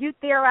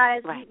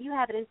theorize, you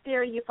have it in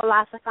theory, you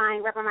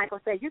philosophizing. Reverend Michael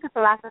says you can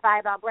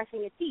philosophize about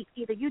brushing your teeth.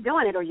 Either you're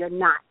doing it or you're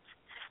not.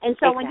 And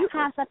so when you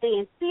have something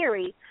in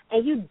theory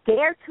and you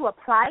dare to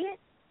apply it,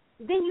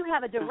 then you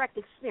have a direct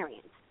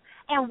experience.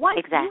 And once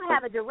you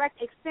have a direct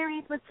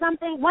experience with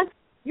something, once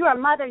you're a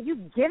mother,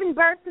 you've given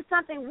birth to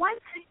something, once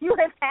you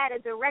have had a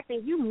direct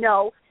and you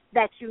know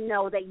that you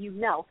know that you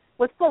know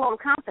with full-on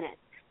confidence.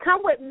 Come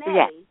with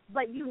May,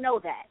 but you know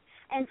that.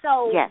 And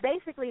so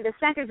basically the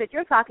centers that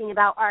you're talking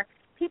about are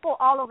people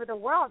all over the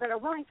world that are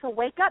willing to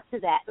wake up to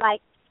that. Like,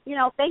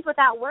 faith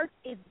without works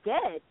is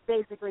dead,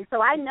 basically.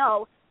 So I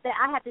know that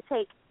I have to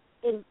take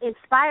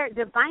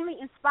divinely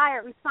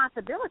inspired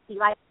responsibility.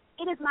 Like,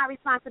 it is my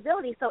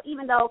responsibility. So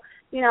even though,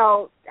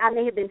 I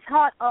may have been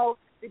taught,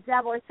 the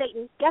devil or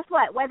Satan, guess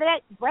what? Whether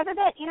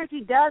that energy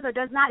does or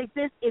does not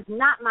exist is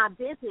not my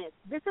business.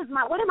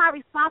 What am I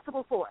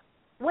responsible for?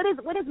 What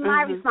is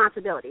my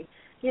responsibility?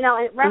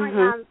 And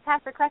Reverend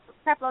Pastor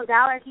Creflo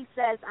Dollar, he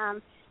says,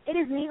 it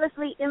is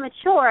needlessly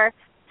immature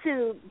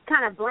to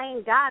kind of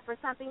blame God for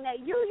something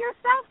that you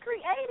yourself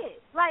created.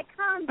 Like,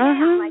 calm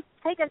down. Like,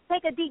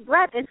 take a deep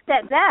breath and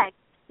step back.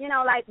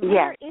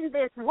 We're in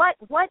this.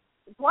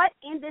 What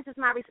in this is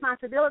my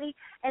responsibility?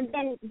 And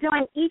then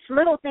doing each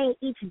little thing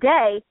each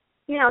day,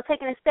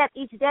 taking a step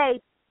each day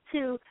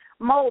to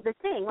mold the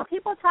thing. When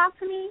people talk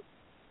to me,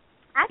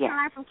 I can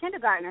learn from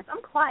kindergartners.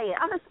 I'm quiet.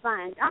 I'm a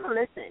sponge. I'm a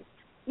listen.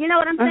 You know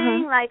what I'm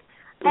saying? Like,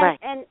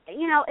 and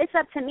it's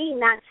up to me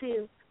not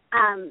to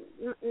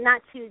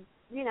not to,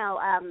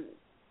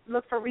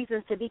 look for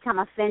reasons to become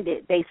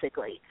offended,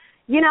 basically.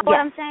 You know what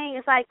I'm saying?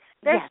 It's like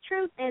there's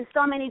truth in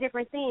so many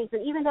different things,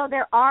 and even though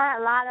there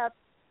are a lot of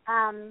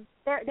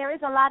there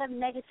is a lot of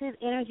negative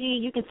energy.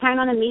 You can turn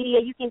on the media,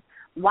 you can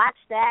watch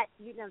that,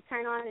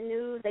 turn on the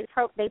news. They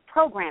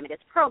program it.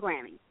 It's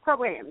programming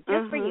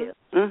just for you.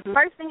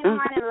 First thing in the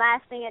morning,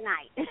 last thing at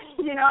night.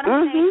 You know what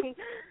I'm saying?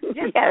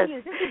 Just for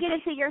you, just to get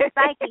into your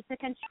psyche, to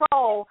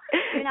control.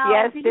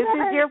 Yes, this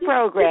is your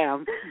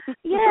program.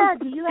 Yeah.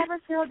 Do you ever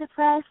feel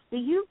depressed? Do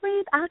you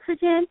breathe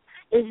oxygen?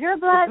 Is your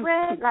blood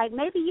red? Like,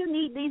 maybe you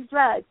need these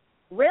drugs.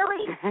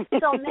 Really?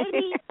 So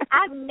maybe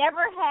I've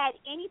never had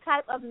any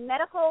type of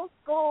medical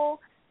school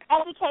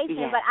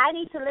education, but I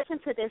need to listen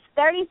to this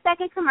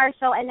 30-second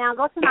commercial and now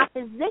go to my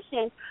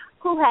physician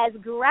who has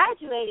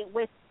graduated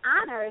with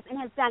honors and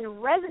has done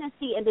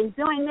residency and been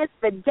doing this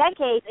for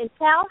decades and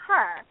tell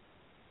her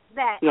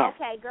that,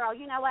 okay, girl,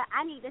 you know what?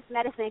 I need this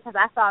medicine because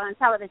I saw it on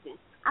television.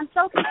 I'm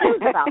so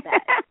confused about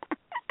that.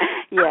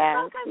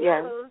 I'm so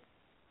confused.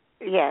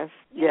 Yes.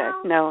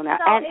 No. So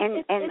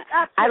and it's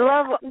up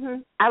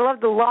to I love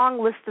the long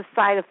list of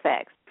side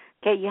effects.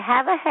 Okay, you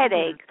have a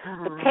headache,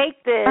 but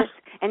take this,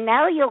 and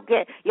now you'll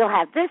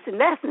have this and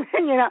that, and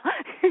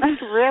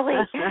it's really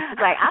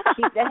like, I'll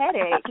keep the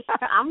headache.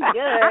 I'm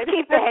good. I'll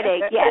keep the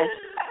headache. Yes.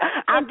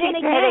 And then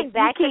again,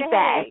 back to the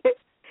headache.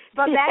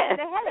 But back to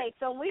the headache.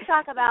 So when we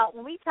talk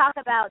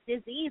about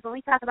disease, when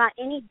we talk about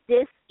any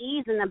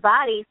dis-ease in the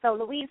body, so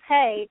Louise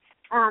Hay,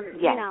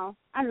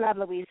 I love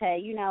Louise Hay.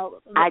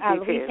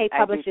 Louise Hay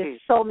publishes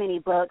so many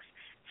books,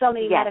 so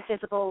many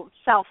metaphysical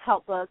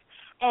self-help books.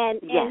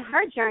 And in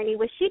her journey,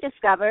 what she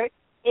discovered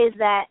is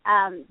that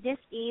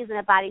dis-ease in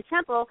the body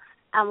temple,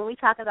 when we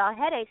talk about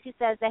headaches, she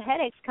says the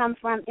headaches come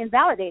from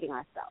invalidating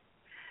ourselves.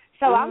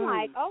 So I'm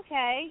like,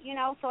 okay,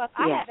 so if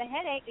I have a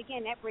headache,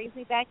 again, that brings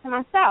me back to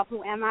myself.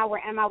 Who am I?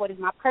 Where am I? What is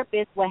my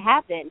purpose? What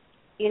happened?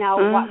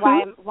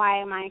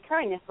 Why am I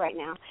incurring this right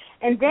now?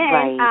 And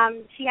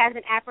then she has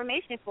an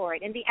affirmation for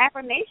it. And the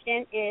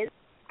affirmation is,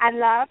 I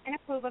love and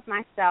approve of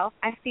myself.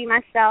 I see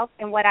myself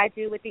and what I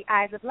do with the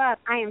eyes of love.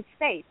 I am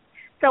safe.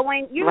 So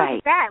when you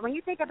look at that, when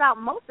you think about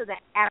most of the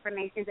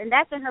affirmations, and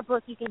that's in her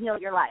book, You Can Heal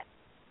Your Life.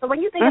 So when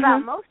you think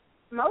about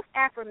most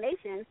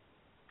affirmations,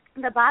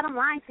 the bottom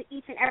line to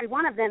each and every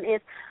one of them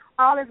is,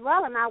 all is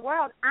well in my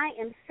world, I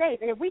am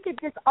safe. And if we could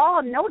just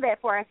all know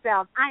that for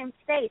ourselves, I am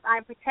safe,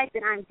 I'm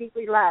protected, I'm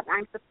deeply loved,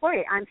 I'm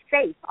supported, I'm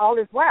safe, all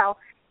is well.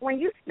 When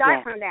you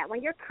start from that,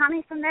 when you're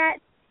coming from that,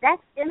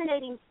 that's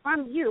emanating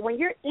from you. When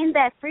you're in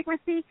that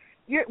frequency,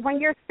 when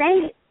you're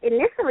saying it,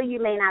 initially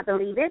you may not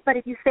believe it, but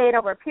if you say it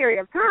over a period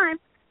of time,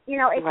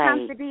 it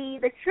comes to be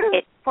the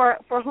truth for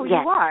who you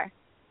are.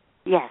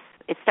 Yes,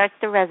 it starts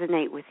to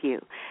resonate with you.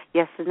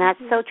 Yes, and that's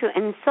so true.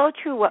 And it's so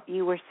true what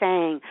you were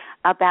saying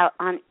about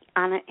on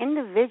an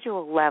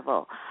individual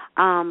level.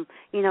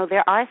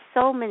 There are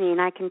so many, and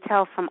I can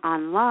tell from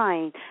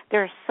online,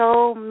 there are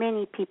so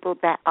many people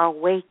that are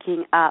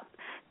waking up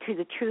to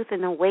the truth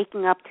and are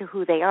waking up to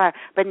who they are.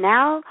 But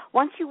now,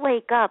 once you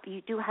wake up,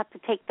 you do have to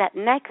take that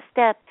next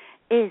step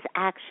is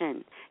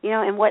action,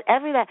 and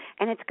whatever that,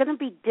 and it's going to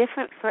be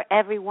different for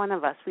every one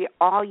of us. We're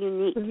all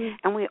unique,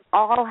 and we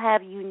all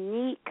have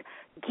unique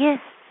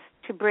gifts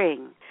to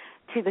bring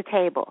to the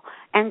table.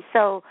 And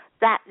so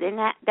that's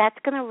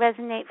going to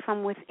resonate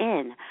from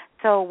within.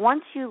 So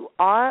once you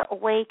are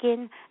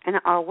awakened and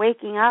are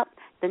waking up,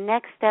 the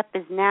next step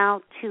is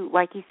now to,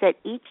 like you said,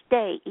 each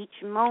day,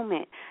 each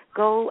moment,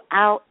 go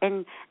out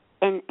and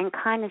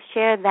kind of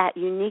share that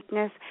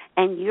uniqueness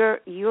and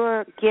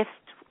your gifts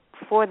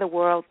for the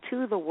world,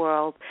 to the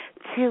world,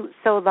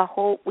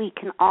 so we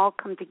can all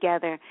come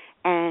together,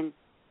 and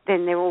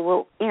then there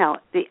will,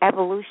 the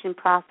evolution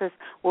process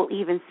will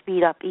even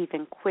speed up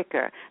even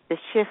quicker. The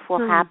shift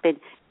will happen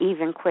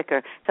even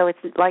quicker. So it's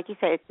like you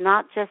said, it's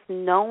not just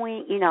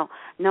knowing,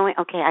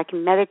 okay, I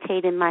can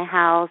meditate in my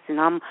house and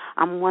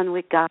I'm one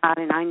with God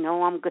and I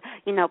know I'm good,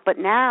 but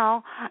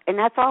now, and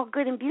that's all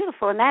good and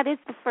beautiful, and that is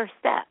the first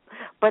step.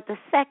 But the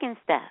second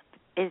step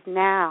is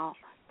now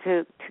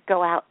to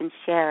go out and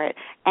share it.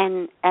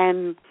 And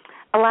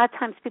a lot of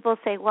times people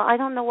say, well, I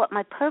don't know what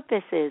my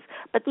purpose is,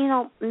 but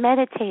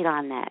meditate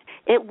on that.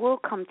 It will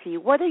come to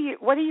you. What are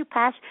you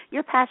passionate?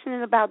 You're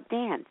passionate about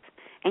dance,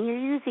 and you're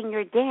using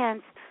your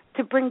dance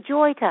to bring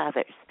joy to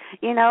others.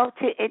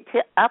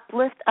 To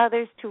uplift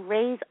others, to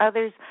raise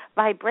others'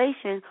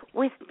 vibration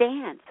with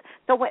dance.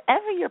 So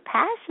whatever you're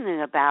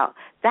passionate about,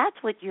 that's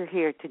what you're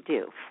here to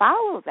do.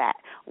 Follow that,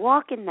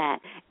 walk in that,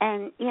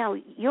 and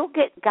you'll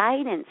get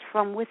guidance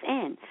from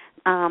within.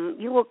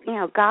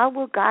 God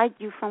will guide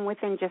you from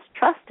within. Just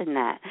trust in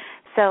that.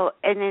 So,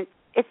 and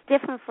it's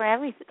different for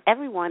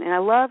everyone. And I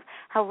love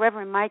how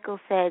Reverend Michael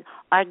said,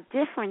 our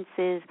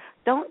differences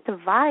don't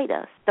divide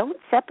us, don't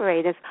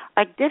separate us.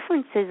 Our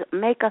differences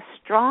make us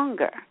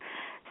stronger.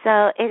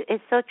 So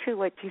it's so true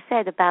what you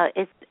said about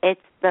it's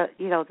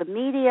the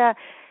media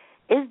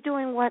is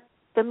doing what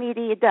the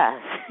media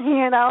does,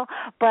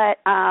 but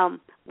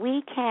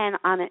we can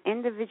on an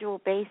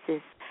individual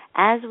basis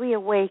as we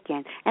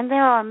awaken, and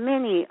there are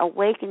many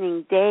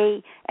awakening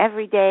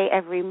every day,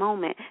 every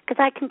moment,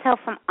 because I can tell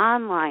from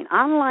online,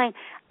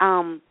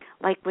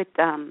 like with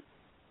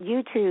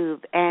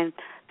YouTube and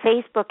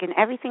Facebook and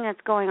everything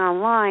that's going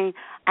online,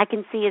 I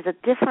can see is a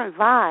different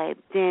vibe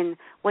than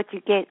what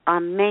you get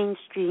on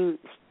mainstream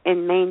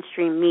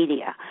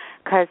media.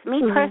 Because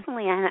me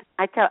personally,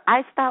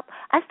 I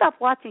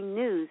stopped watching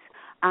news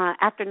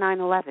after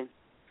 9/11.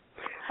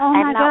 Oh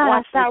my God!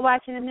 I started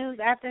watching the news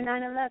after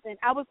 9/11.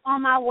 I was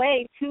on my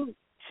way to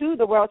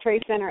the World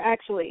Trade Center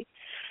actually,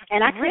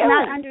 and I could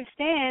not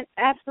understand.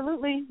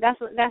 Absolutely,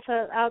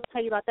 I'll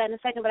tell you about that in a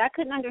second. But I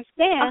couldn't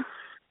understand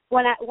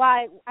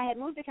why I had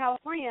moved to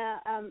California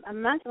a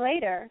month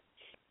later,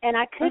 and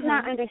I could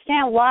not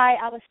understand why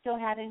I was still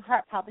having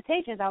heart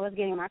palpitations. I was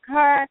getting my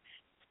car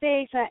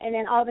fixed, and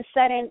then all of a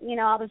sudden,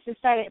 I was just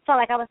it felt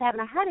like I was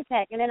having a heart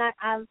attack, and then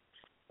I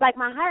like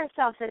my higher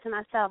self said to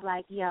myself,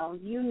 like, yo,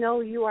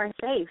 you are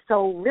safe.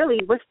 So really,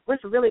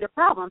 what's really the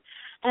problem?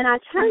 And I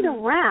turned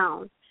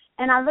around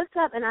and I looked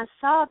up and I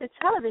saw the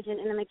television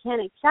in the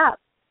mechanic shop,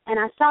 and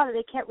I saw that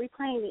they kept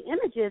replaying the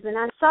images, and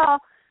I saw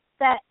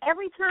that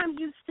every time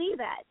you see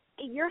that,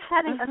 you're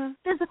having a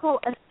physical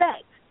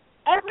effect.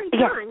 Every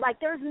time, like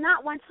there's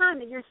not one time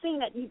that you're seeing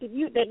that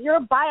that your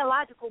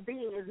biological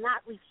being is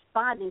not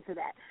responding to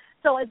that.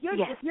 So if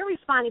you're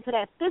responding to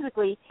that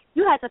physically,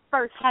 you have to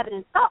first have it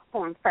in thought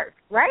form first,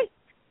 right?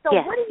 So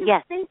what are you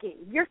thinking?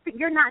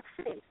 You're not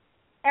safe.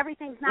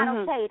 Everything's not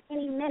okay. At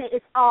any minute,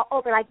 it's all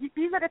over. Like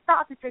these are the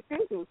thoughts that you're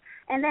thinking.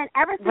 And then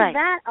ever since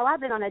that, I've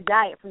been on a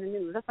diet from the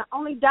news. That's the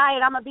only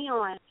diet I'm gonna be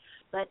on.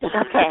 But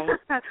okay.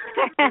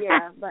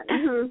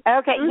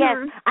 Okay.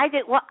 Yes, I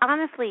did. Well,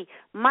 honestly,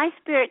 my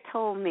spirit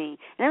told me,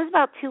 and it was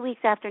about 2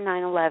 weeks after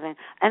 9/11,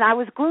 and I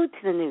was glued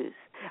to the news.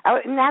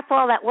 And that's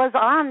all that was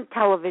on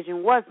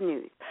television was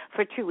news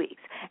for 2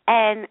 weeks.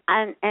 And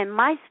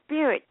my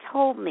spirit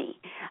told me,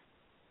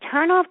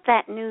 turn off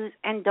that news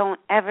and don't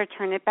ever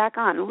turn it back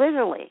on,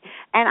 literally.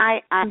 And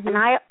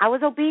I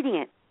was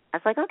obedient. I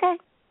was like, okay.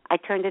 I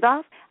turned it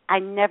off. I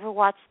never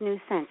watched news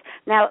since.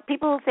 Now,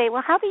 people will say,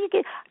 well, how do you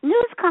get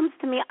news comes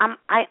to me?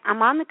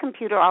 I'm on the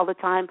computer all the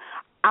time.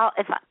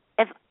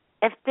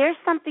 If there's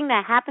something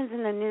that happens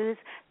in the news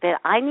that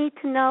I need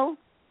to know,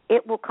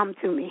 it will come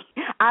to me.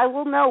 I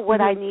will know what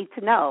I need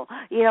to know,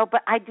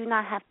 but I do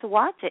not have to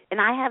watch it.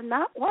 And I have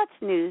not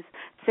watched news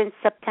since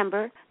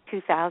September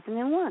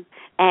 2001.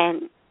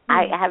 And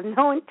I have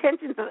no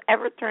intentions of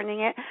ever turning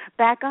it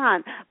back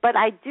on. But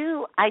I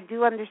do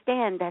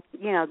understand that,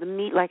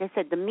 like I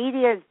said, the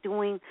media is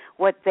doing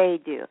what they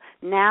do.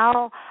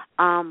 Now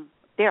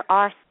there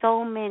are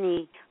so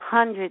many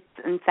hundreds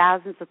and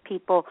thousands of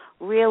people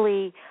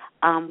really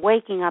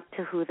waking up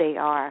to who they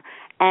are.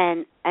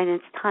 And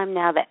it's time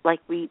now that, like,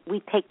 we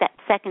take that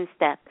second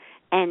step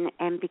and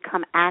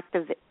become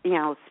active,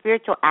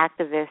 spiritual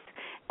activists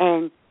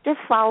and just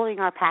following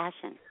our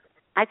passion.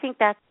 I think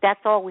that's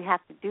all we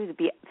have to do to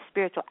be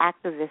spiritual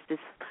activists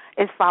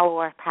is follow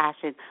our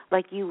passion,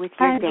 like you with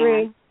your dance. I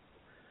agree.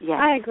 Yes.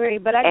 I agree,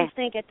 but I just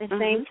think at the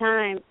same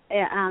time,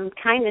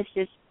 kindness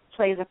just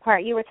plays a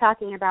part. You were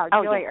talking about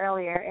joy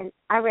earlier, and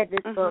I read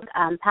this book,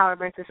 Power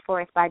versus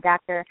Force by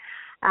Dr.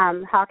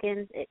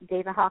 Hawkins,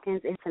 David Hawkins.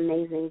 It's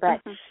amazing.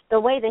 But the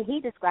way that he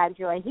described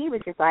joy, he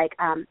was just like,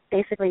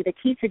 basically the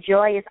key to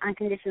joy is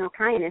unconditional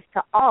kindness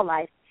to all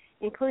life,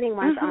 including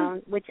one's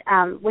own,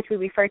 which we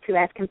refer to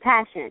as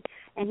compassion.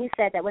 And he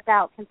said that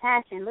without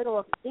compassion, little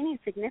of any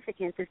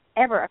significance is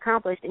ever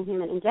accomplished in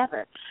human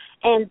endeavor.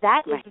 And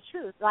that is the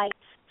truth. Like,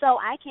 so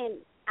I can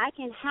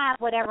have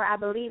whatever I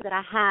believe that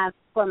I have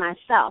for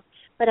myself.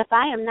 But if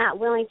I am not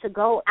willing to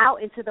go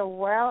out into the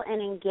world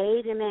and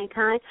engage in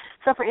mankind,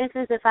 so for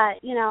instance, if I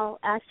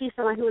see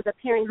someone who is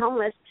appearing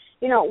homeless,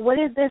 what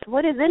is this?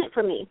 What is in it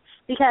for me?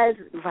 Because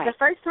the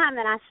first time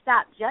that I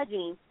stopped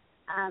judging,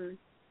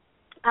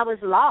 I was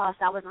lost.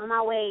 I was on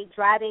my way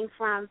driving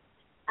from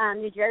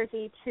New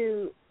Jersey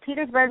to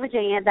Petersburg,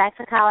 Virginia, back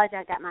to college.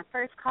 I got my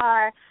first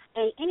car.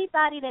 And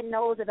anybody that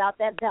knows about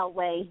that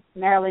Beltway,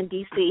 Maryland,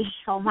 D.C.,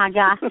 oh, my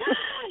God,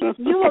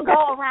 you will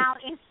go around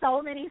in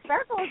so many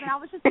circles. And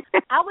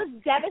I was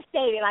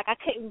devastated. Like, I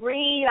couldn't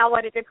breathe. I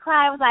wanted to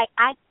cry. I was like,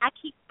 I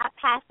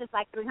passed this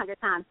like 300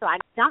 times. So I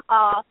jump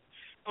off,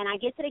 and I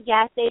get to the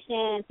gas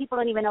station. People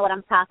don't even know what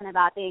I'm talking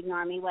about. They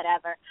ignore me,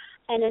 whatever.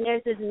 And then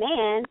there's this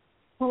man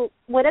who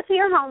would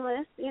appear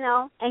homeless,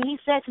 and he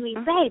said to me,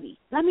 baby,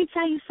 let me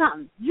tell you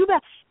something. You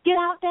better get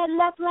out that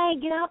left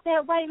lane, get out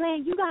that right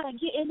lane. You got to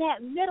get in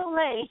that middle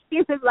lane. He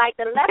was like,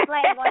 the left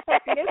lane going to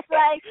take you this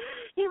way.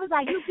 He was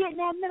like, you get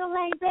in that middle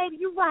lane, baby.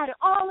 You ride it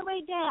all the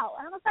way down.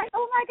 And I was like,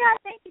 oh, my God,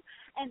 thank you.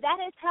 And that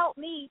has helped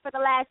me for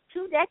the last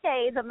 2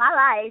 decades of my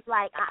life.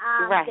 Like,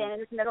 I'm staying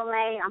in this middle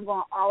lane. I'm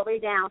going all the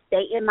way down.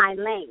 Stay in my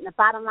lane. The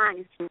bottom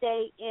line is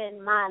stay in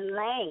my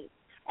lane.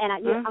 And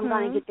I'm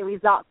going to get the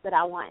results that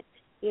I want.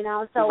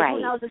 So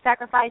who knows the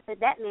sacrifice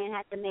that man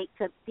had to make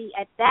to be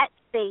at that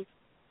space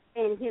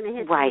in human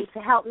history to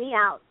help me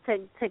out, to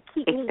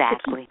keep me to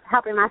keep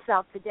helping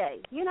myself today,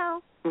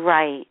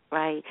 Right,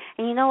 right.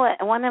 And you know what?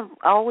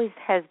 Always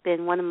has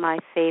been one of my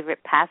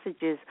favorite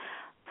passages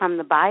from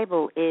the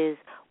Bible is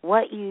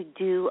what you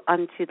do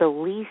unto the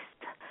least,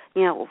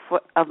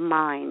 of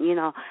mine.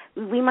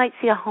 We might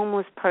see a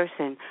homeless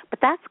person, but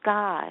that's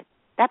God.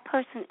 That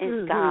person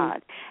is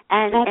God,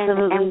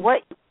 and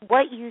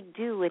what you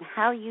do and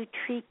how you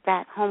treat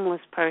that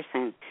homeless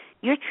person,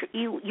 you're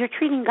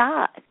treating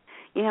God.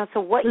 So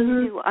what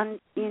you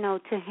do,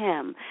 to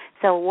him.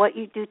 So what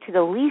you do to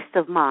the least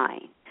of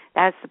mine.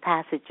 That's the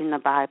passage in the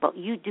Bible.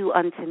 You do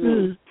unto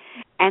me.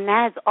 And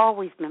that has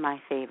always been my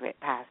favorite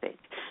passage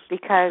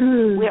because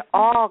we're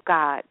all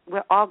God.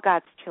 We're all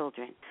God's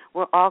children.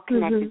 We're all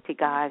connected to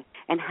God.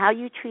 And how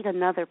you treat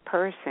another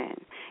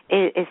person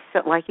is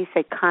like you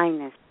said,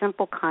 kindness,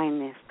 simple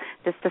kindness,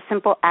 just a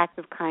simple act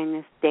of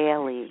kindness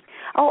daily.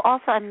 Oh,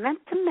 also, I meant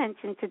to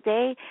mention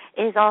today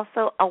is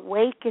also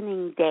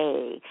Awakening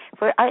Day.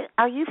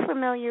 Are you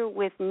familiar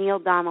with Neil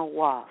Donald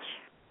Walsh?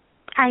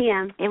 I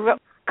am. He wrote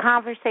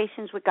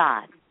Conversations with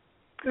God.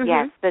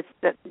 Yes,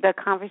 the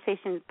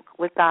Conversations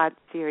with God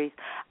series.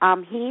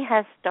 He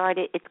has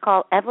started, it's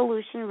called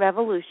Evolution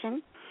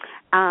Revolution,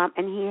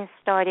 and he has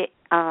started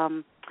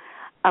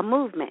a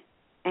movement.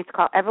 It's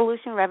called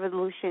Evolution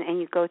Revolution, and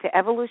you go to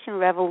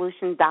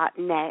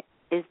evolutionrevolution.net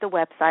is the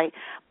website.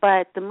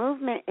 But the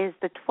movement is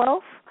the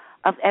 12th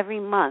of every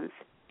month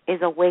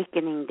is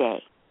Awakening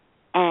Day.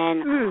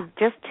 And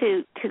just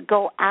to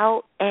go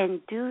out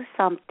and do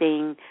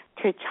something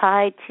to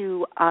try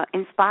to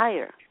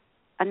inspire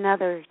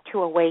another to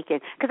awaken.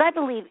 Because I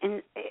believe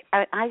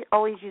I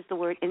always use the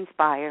word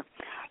inspire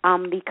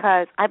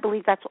because I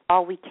believe that's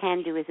all we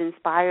can do is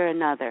inspire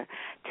another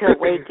to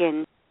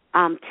awaken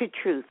to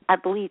truth. I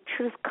believe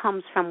truth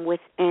comes from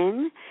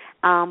within,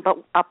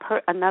 but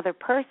another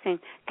person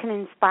can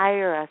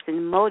inspire us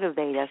and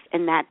motivate us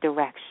in that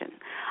direction.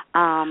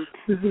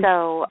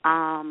 So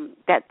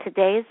that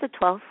today is the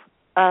 12th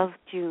of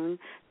June,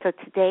 so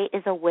today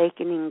is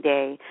Awakening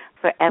Day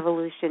for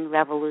Evolution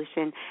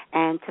Revolution.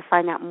 And to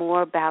find out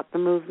more about the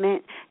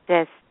movement,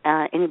 just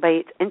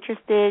anybody that's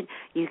interested,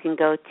 you can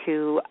go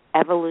to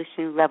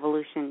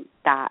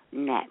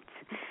evolutionrevolution.net.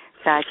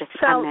 So I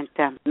meant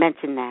to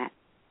mention that.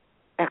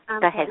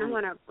 Go ahead.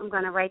 I'm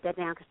gonna write that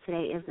down because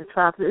today is the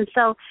 12th. And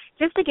so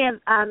just to give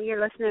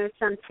your listeners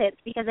some tips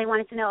because they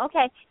wanted to know,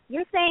 okay,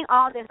 you're saying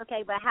all this,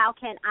 okay, but how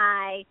can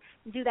I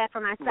do that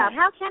for myself?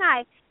 How can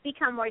I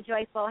become more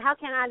joyful? How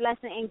can I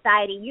lessen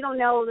anxiety? You don't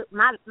know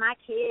my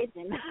kids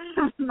and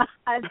my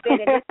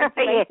husband and this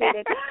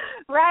situation,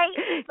 right?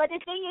 But the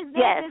thing is,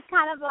 this is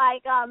kind of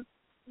like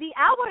the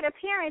outward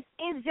appearance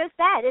is just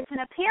that. It's an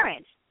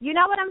appearance. You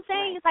know what I'm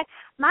saying? Right. It's like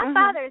my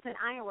father is an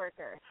iron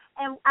worker,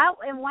 and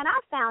when I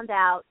found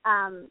out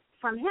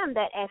from him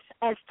that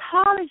as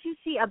tall as you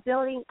see a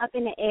building up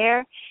in the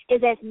air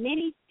is as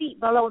many feet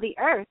below the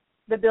earth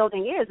the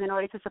building is in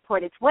order to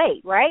support its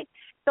weight, right?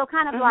 So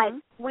kind of like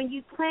when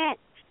you plant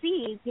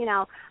seeds,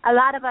 a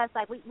lot of us,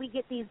 like we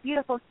get these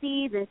beautiful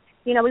seeds and,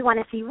 we want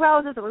to see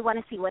roses or we want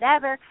to see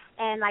whatever.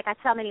 And like I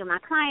tell many of my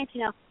clients,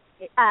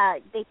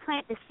 they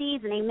plant the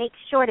seeds and they make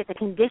sure that the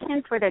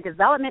conditions for their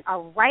development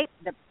are right,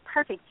 the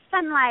perfect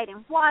sunlight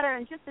and water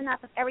and just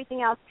enough of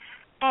everything else.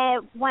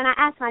 And when I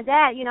asked my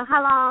dad,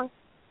 how long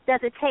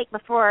does it take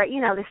before,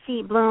 the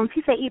seed blooms,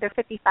 he said either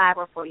 55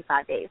 or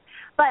 45 days.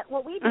 But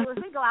what we do is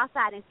we go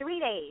outside in 3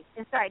 days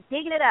and start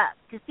digging it up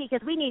to see,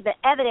 because we need the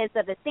evidence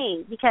of the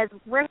thing, because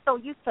we're so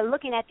used to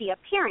looking at the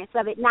appearance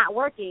of it not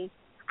working.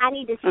 I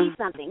need to see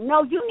something.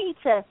 No, you need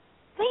to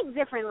think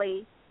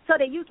differently so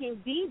that you can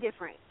be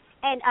different.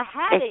 And a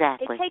habit,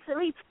 it takes at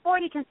least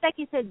 40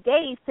 consecutive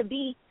days to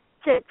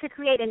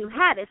create a new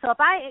habit. So if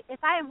I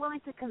am willing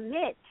to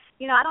commit,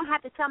 I don't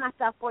have to tell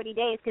myself 40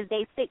 days because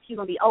day 6 you're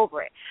going to be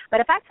over it.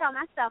 But if I tell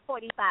myself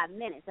 45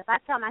 minutes, if I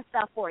tell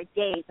myself 4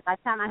 days, if I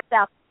tell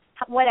myself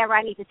whatever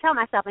I need to tell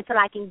myself until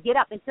I can get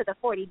up into the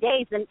 40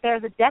 days, then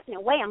there's a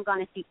definite way I'm going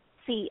to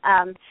see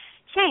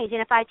change.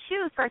 And if I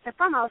choose, first and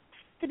foremost,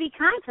 to be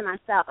kind to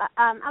myself.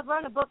 I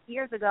wrote a book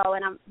years ago,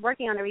 and I'm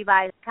working on a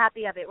revised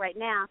copy of it right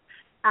now,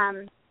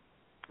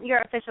 Your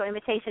Official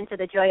Invitation to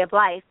the Joy of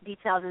Life,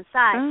 Details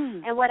Inside.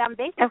 And what I'm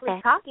basically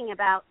talking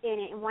about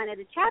in one of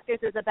the chapters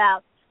is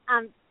about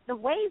the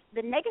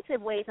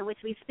negative ways in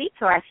which we speak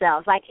to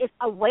ourselves. Like if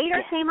a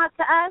waiter came up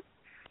to us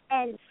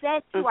and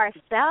said to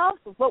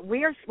ourselves what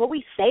we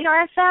say to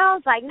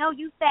ourselves, like, no,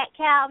 you fat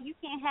cow, you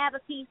can't have a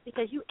piece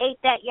because you ate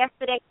that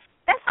yesterday.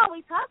 That's how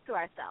we talk to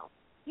ourselves.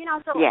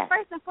 So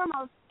first and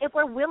foremost, if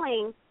we're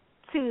willing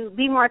to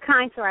be more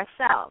kind to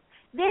ourselves,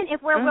 then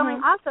if we're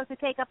willing also to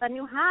take up a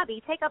new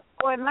hobby,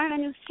 or learn a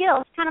new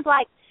skill, it's kind of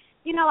like,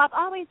 I've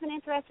always been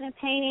interested in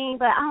painting,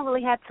 but I don't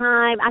really have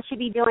time. I should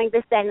be doing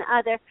this, that, and the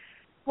other.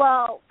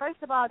 Well,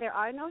 first of all, there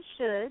are no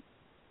shoulds.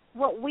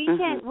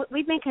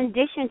 We've been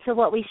conditioned to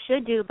what we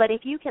should do, but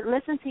if you can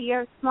listen to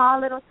your small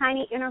little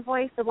tiny inner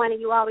voice, the one that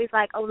you always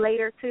like, oh,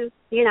 later too,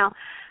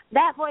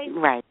 that voice,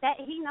 that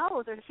he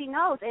knows or she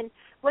knows. And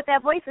what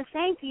that voice is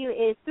saying to you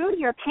is through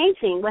your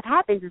painting, what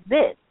happens is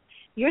this.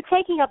 You're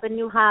taking up a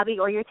new hobby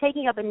or you're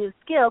taking up a new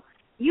skill,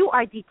 you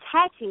are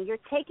detaching. You're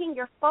taking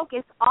your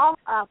focus off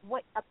of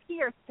what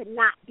appears to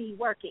not be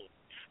working.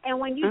 And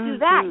when you do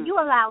that, you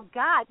allow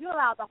God, you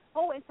allow the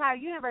whole entire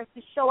universe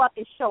to show up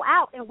and show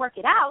out and work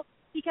it out,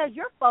 because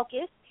your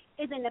focus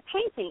is in the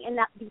painting. And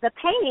the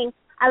painting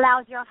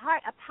allows your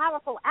heart a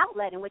powerful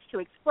outlet in which to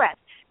express.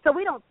 So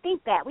we don't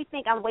think that. We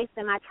think I'm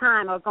wasting my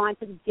time or going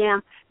to the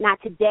gym. Not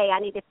today. I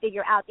need to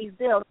figure out these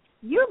bills.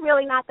 You're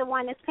really not the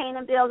one that's paying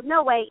them bills.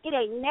 No way. It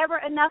ain't never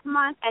enough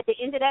month at the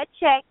end of that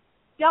check.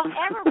 Don't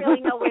ever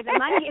really know where the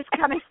money is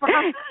coming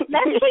from.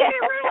 Let's keep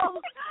it real.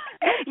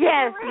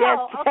 Yes,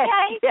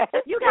 okay? Yes.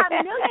 You got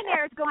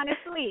millionaires going to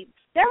sleep.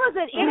 There was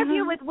an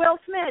interview with Will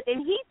Smith,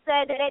 and he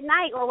said that at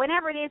night or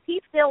whenever it is,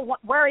 he still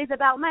worries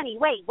about money.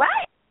 Wait,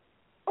 what?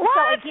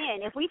 So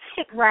again, if we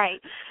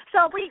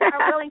we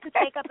are willing to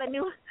take up a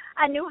new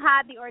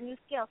hobby or a new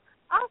skill.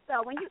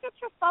 Also, when you get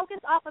your focus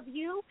off of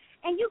you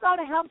and you go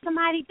to help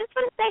somebody just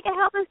for the sake of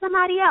helping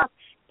somebody else,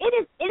 it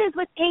is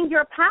within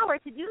your power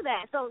to do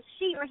that. So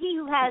she or he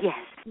who has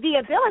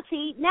the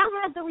ability now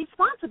has the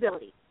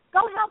responsibility.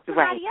 Go help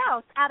somebody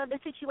else out of the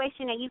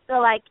situation that you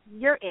feel like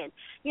you're in.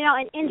 You know,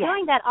 and in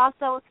doing that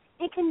also,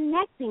 in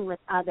connecting with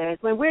others,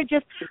 when we're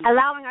just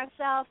allowing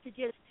ourselves to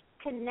just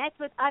connect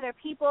with other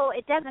people,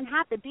 it doesn't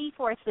have to be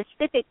for a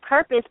specific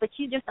purpose, but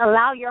you just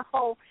allow your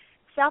whole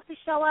self to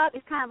show up.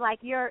 It's kind of like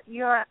you're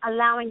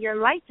allowing your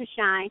light to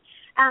shine,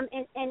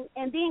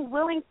 and being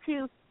willing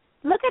to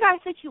look at our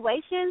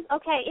situations.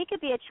 Okay, it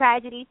could be a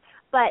tragedy,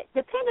 but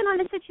depending on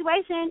the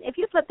situation, if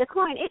you flip the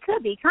coin, it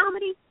could be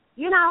comedy.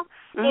 You know,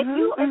 if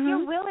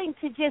you're willing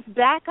to just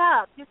back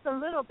up just a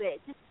little bit,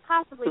 just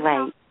possibly you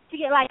know, to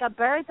get like a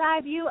bird's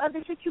eye view of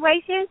the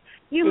situation,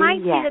 you might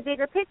see the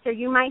bigger picture.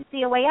 You might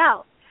see a way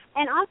out.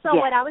 And also,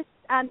 what I was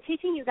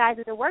teaching you guys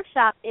at the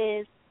workshop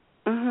is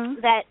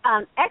that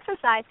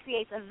exercise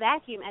creates a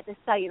vacuum at the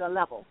cellular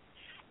level,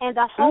 and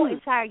the whole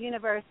entire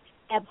universe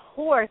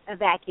abhors a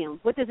vacuum.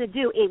 What does it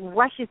do? It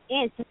rushes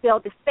in to fill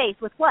the space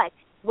with what?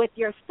 With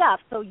your stuff.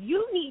 So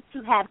you need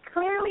to have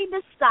clearly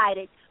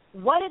decided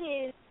what it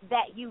is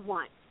that you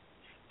want.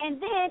 And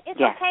then it's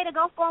okay to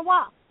go for a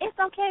walk. It's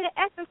okay to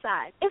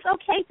exercise. It's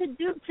okay to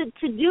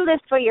do this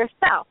for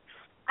yourself.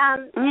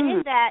 And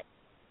in that,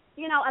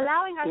 you know,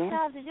 allowing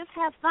ourselves to just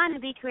have fun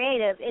and be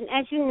creative. And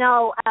as you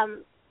know,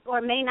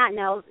 or may not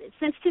know,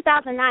 since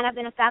 2009, I've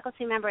been a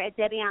faculty member at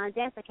Debbie Allen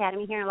Dance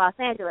Academy here in Los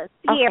Angeles.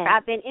 Here,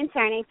 I've been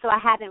interning, so I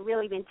haven't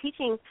really been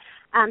teaching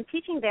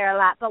there a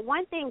lot. But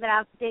one thing that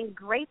I've been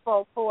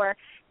grateful for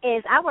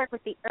is I work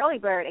with the Early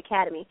Bird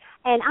Academy.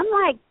 And I'm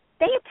like,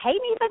 they pay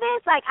me for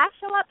this? Like, I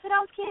show up to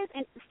those kids,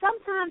 and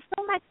sometimes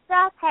so much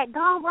stuff had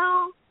gone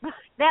wrong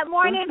that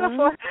morning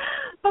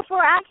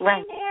before I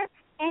came there.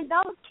 And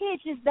those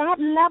kids, just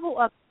that level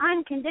of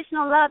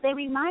unconditional love, they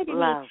reminded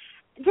me,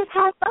 just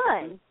have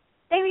fun.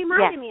 They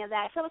reminded me of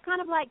that. So it's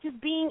kind of like just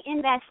being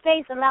in that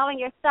space, allowing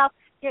yourself,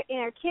 your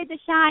inner kid to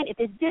shine. If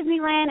it's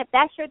Disneyland, if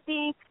that's your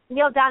thing,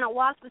 Neil Donald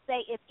Walsh would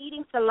say, if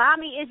eating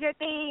salami is your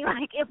thing,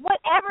 like if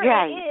whatever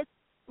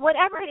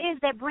it is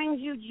that brings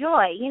you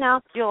joy, you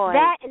know,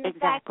 that and the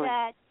fact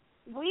that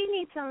we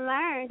need to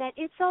learn that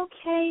it's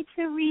okay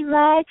to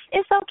relax.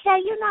 It's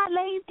okay. You're not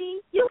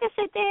lazy. You can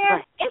sit there.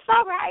 It's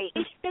all right.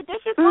 The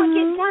dish is going to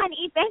get done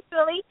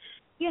eventually,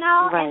 you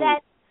know, and that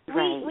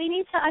we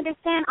need to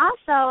understand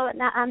also,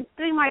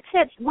 3 more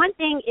tips. One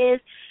thing is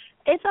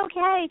it's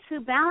okay to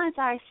balance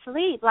our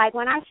sleep. Like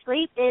when our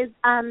sleep is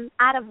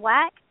out of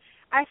whack,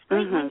 our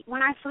sleep,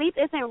 when our sleep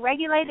isn't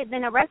regulated,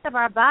 then the rest of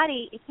our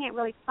body, it can't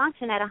really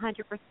function at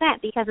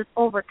 100% because it's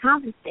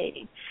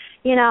overcompensating,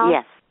 you know.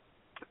 Yes.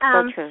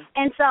 So true.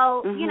 And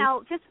so, you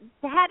know, just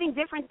having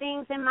different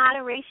things in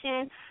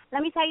moderation.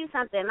 Let me tell you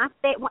something.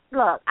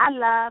 Look, I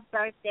love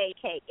birthday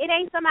cake. It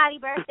ain't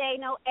somebody's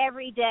birthday,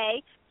 every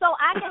day. So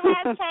I can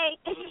have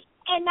cake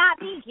and not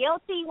be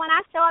guilty when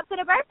I show up to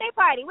the birthday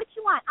party. What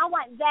you want? I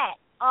want that.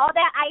 All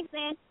that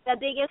icing, the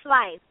biggest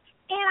slice.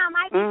 And I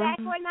might be back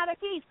for another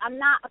piece. I'm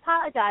not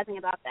apologizing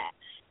about that.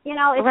 You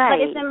know,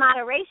 but it's in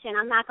moderation.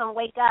 I'm not going to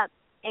wake up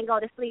and go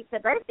to sleep to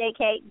birthday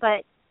cake,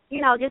 but you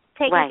know, just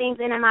taking things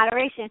in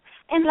moderation.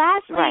 And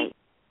lastly,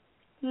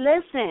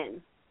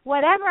 listen,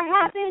 whatever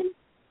happened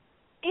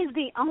is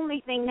the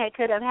only thing that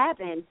could have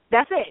happened.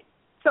 That's it.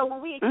 So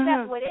when we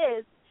accept what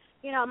is,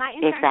 you know, my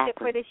internship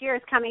for this year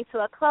is coming to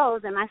a close,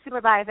 and my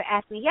supervisor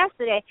asked me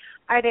yesterday,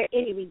 are there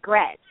any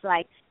regrets?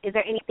 Like, is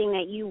there anything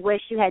that you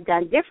wish you had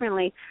done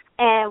differently?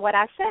 And what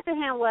I said to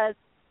him was,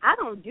 I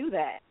don't do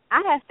that.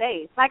 I have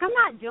faith. Like, I'm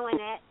not doing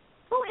that.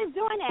 Who is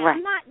doing that?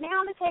 I'm not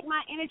now to take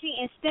my energy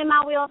and spin my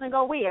wheels and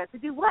go where? To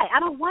do what? I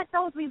don't want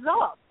those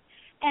results.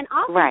 And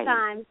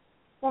oftentimes,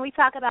 when we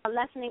talk about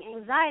lessening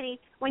anxiety,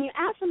 when you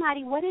ask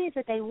somebody what it is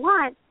that they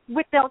want,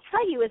 what they'll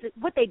tell you is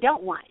what they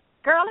don't want.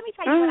 Girl, let me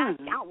tell you what I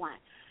don't want.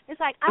 It's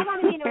like, I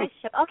want to be in a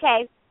relationship.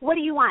 Okay, what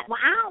do you want? Well,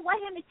 I don't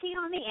want him to cheat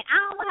on me, and I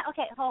don't want.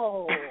 Okay,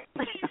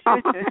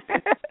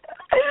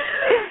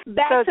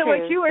 Back to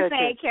what you were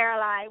saying,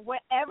 Caroline.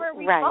 Whatever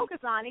we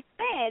focus on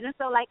expands. And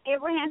so, like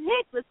Abraham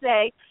Hicks would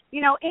say, you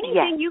know,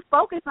 anything you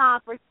focus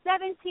on for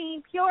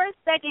 17 pure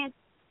seconds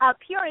of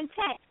pure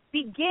intent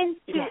begins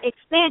to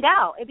expand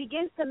out. It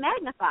begins to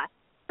magnify.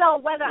 So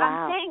whether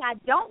I'm Wow. saying I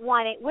don't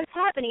want it, what's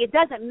happening, it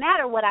doesn't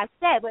matter what I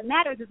said. What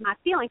matters is my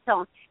feeling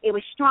tone. It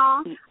was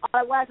strong.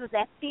 All it was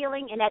that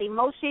feeling and that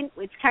emotion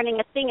was turning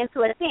a thing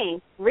into a thing.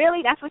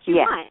 Really? That's what you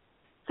want.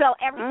 So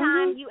every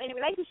time you in a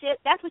relationship,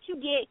 that's what you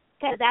get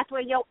because that's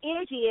where your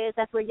energy is.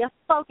 That's where your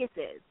focus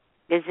is.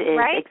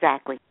 Right?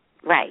 Exactly.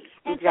 Right.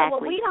 And exactly. so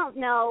what we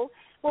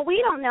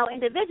don't know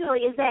individually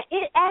is that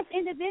as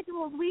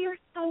individuals, we are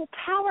so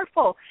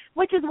powerful,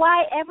 which is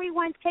why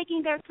everyone's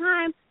taking their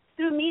time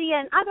through media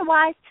and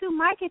otherwise to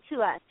market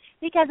to us.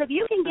 Because if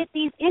you can get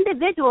these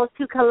individuals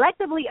to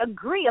collectively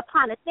agree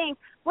upon a thing,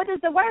 what does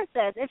the word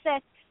say? It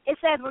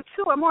says where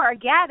two or more are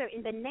gathered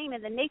in the name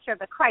and the nature of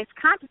the Christ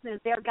consciousness,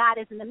 their God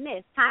is in the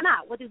midst. Time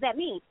out. What does that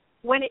mean?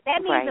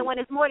 That means that when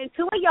it's more than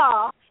two of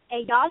y'all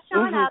and y'all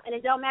showing up, and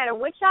it don't matter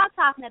what y'all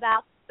talking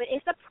about, but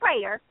it's a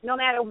prayer, no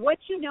matter what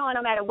you're doing,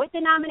 no matter what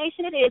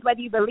denomination it is,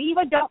 whether you believe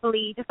or don't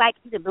believe, just like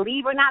you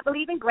believe or not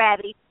believe in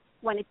gravity,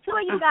 when the two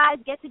of you guys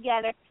get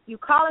together, you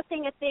call a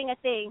thing,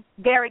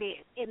 there it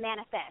is. It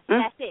manifests.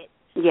 That's it.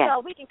 Yes.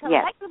 So we can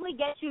collectively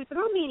get you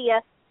through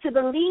media to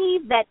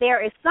believe that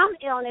there is some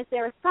illness,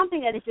 there is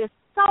something that is just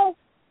so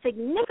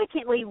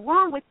significantly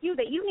wrong with you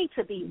that you need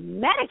to be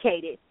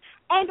medicated.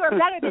 And or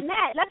better than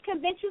that, let's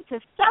convince you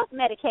to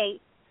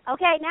self-medicate.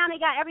 Okay, now they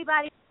got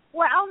everybody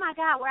where, oh, my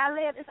God, where I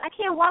live, I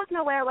can't walk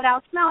nowhere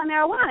without smelling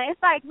marijuana.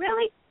 It's like,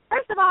 really?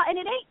 First of all, and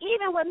it ain't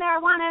even what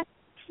marijuana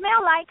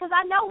smell like, because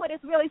I know what it's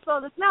really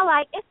supposed to smell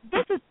like.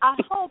 This is a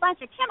whole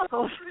bunch of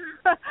chemicals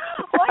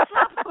on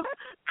top of,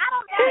 I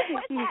don't know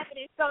what's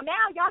happening. So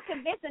now y'all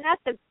convincing us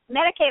to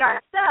medicate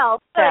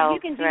ourselves so you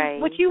can do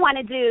what you want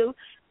to do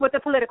with the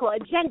political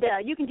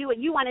agenda. You can do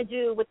what you want to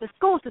do with the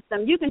school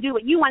system. You can do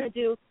what you want to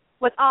do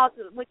with all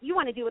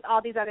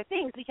these other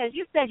things, because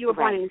you said you were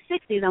born in the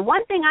 60s. And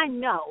one thing I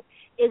know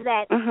is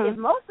that if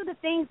most of the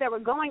things that were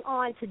going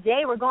on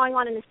today were going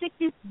on in the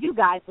 60s, you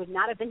guys would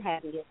not have been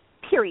having it,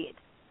 period.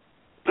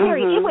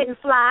 It wouldn't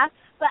fly.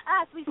 But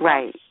us, we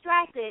so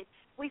distracted,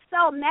 we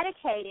so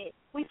medicated,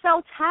 we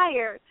so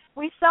tired,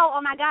 we so,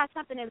 oh, my God,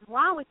 something is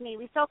wrong with me.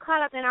 We so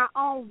caught up in our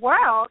own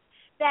world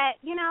that,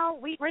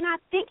 we're not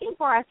thinking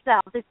for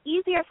ourselves. It's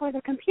easier for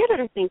the computer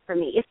to think for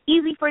me. It's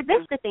easy for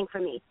this to think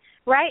for me,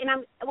 right?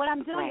 And what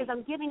I'm doing is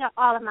I'm giving up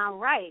all of my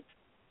rights.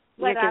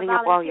 They're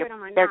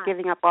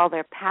giving up all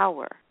their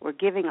power. We're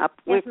giving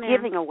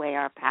away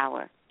our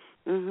power.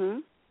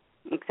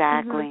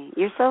 Exactly.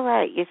 You're so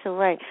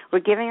right. We're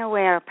giving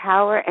away our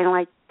power, and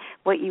like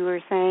what you were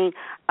saying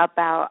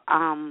about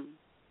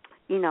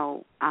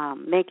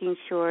making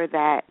sure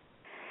that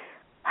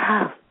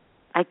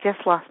I just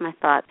lost my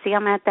thought. See,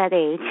 I'm at that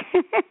age.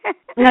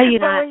 No, you're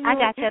not. I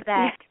got your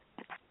back.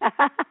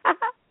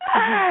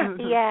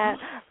 Yeah,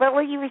 but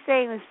what you were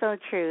saying was so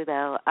true,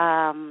 though,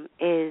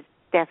 is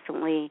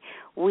definitely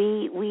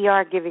we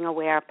are giving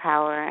away our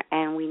power,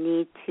 and we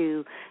need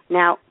to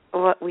now.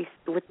 With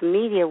the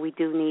media, we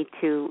do need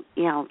to,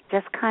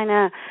 just kind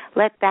of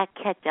let that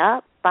catch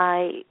up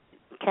by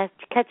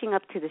catching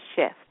up to the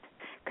shift,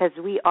 because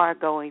we are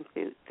going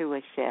through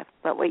a shift.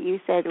 But what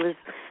you said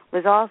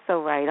was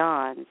also right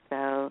on.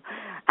 So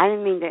I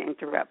didn't mean to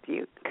interrupt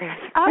you.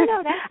 Oh,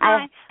 no, that's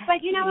fine.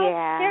 But you know what?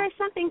 There is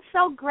something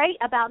so great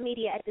about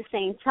media at the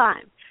same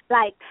time.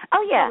 Like,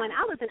 when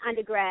I was an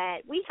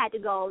undergrad, we had to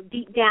go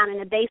deep down in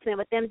the basement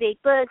with them big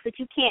books that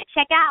you can't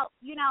check out,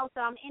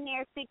 so I'm in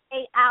there 6-8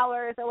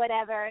 hours or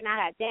whatever, and I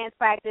had dance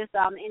practice, so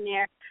I'm in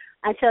there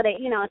until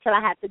I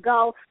have to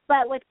go.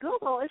 But with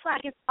Google, it's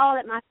like it's all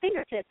at my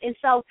fingertips. And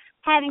so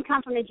having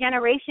come from the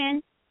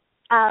generation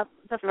of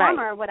the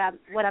former, what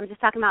I'm just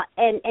talking about,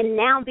 and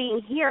now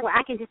being here where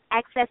I can just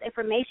access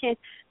information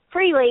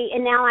freely,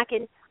 and now I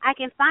can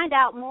find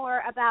out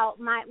more about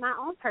my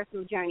own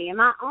personal journey and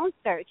my own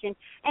search. And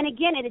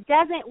again,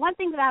 one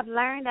thing that I've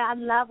learned, that I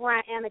love where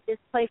I am at this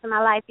place in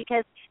my life,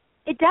 because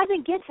it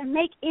doesn't get to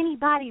make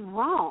anybody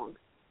wrong.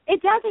 It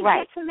doesn't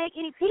get to make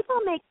people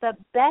make the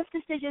best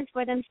decisions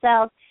for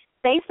themselves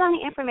based on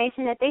the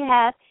information that they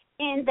have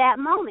in that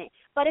moment.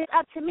 But it's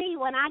up to me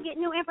when I get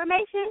new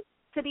information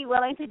to be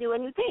willing to do a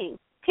new thing.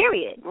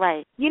 Period.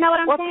 Right. You know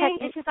what I'm saying?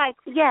 It's just like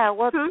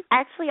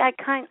actually, I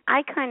kind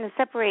of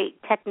separate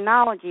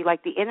technology,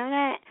 like the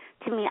internet.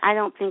 To me, I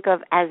don't think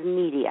of as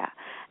media.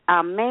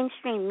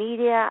 Mainstream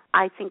media,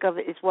 I think of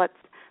it as what's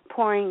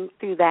pouring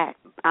through that,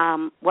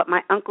 what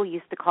my uncle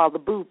used to call the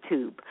boob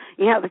tube.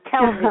 The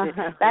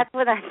television. That's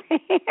what I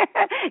think.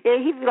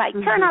 He'd be like,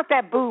 turn off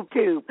that boob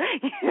tube.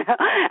 So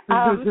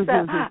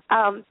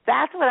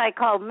that's what I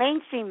call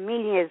mainstream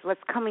media, is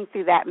what's coming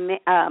through that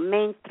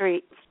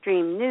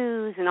mainstream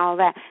news and all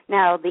that.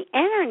 Now, the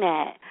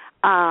internet,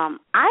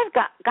 I've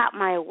got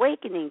my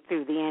awakening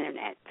through the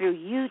internet, through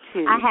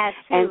YouTube. I have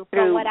too.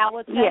 Through, but what I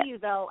will tell you,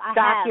 though,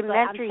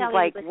 documentaries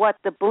like What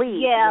the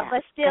Bleed. Yeah,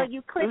 but still,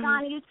 you click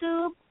on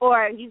YouTube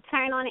or you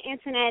turn on the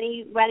internet and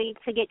you're ready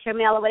to get your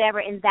mail or whatever,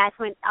 and that's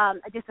when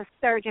just a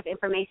surge of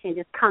information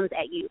just comes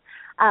at you.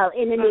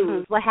 in the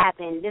news, what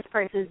happened, this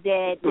person's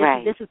dead,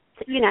 this is,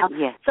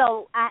 Yes.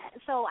 So I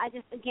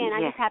just, again,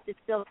 I just have to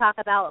still talk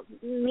about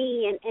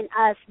me and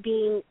us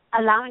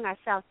allowing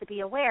ourselves to be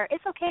aware.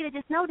 It's okay to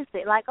just notice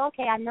it. Like,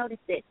 okay, I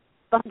noticed it.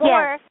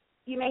 Before,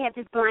 you may have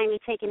just blindly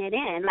taken it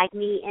in, like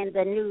me and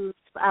the news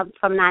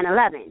from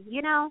 9/11,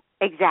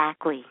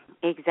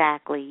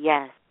 Exactly,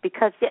 yes.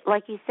 Because,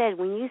 like you said,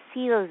 when you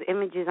see those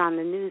images on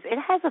the news, it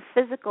has a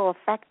physical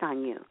effect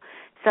on you.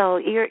 So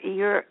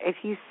if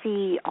you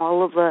see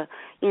all of the,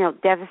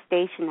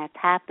 devastation that's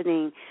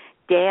happening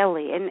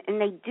daily, and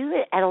they do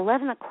it at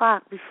 11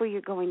 o'clock before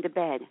you're going to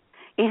bed.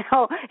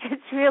 It's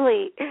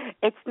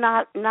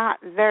not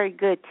very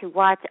good to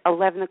watch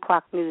 11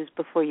 o'clock news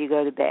before you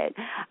go to bed.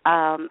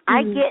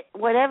 I get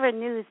whatever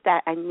news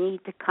that I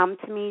need to come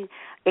to me.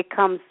 It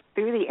comes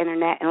through the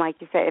internet, and like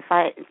you said, if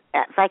I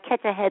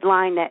catch a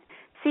headline that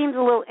seems a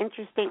little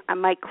interesting, I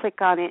might click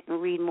on it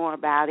and read more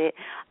about it.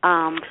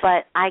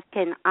 But I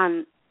can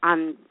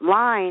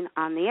online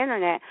on the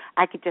internet,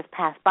 I could just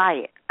pass by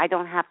it. I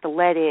don't have to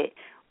let it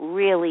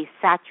really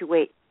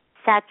saturate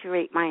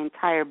my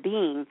entire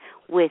being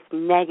with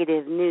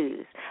negative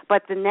news.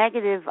 But the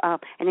negative,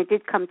 and it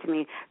did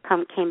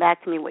came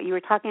back to me, what you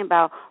were talking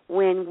about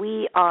when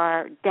we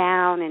are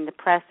down and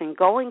depressed and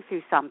going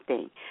through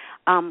something.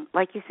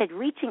 Like you said,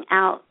 reaching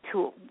out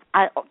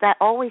that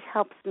always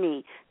helps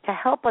me to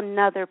help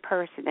another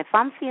person. If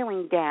I'm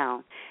feeling down,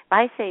 if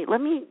I say,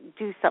 let me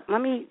do something,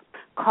 let me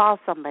call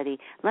somebody,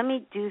 let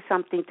me do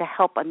something to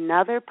help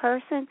another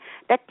person,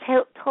 that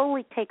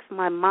totally takes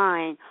my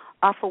mind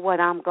off of what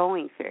I'm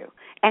going through.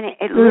 And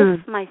it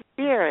lifts my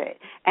spirit,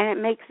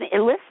 and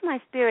it lifts my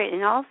spirit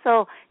and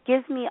also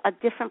gives me a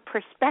different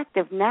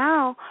perspective.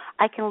 Now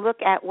I can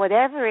look at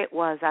whatever it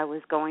was I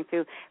was going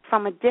through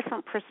from a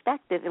different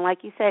perspective. And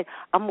like you said,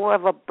 a more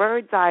of a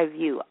bird's eye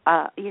view.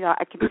 I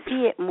can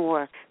see it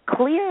more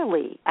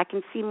clearly. I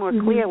can see more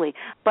clearly.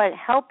 But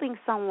helping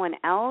someone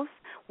else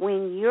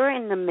when you're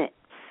in the midst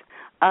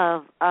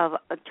of a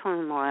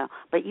turmoil,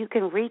 but you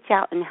can reach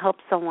out and help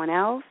someone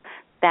else,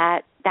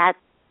 that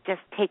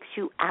just takes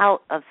you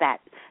out of that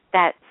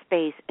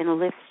space and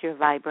lifts your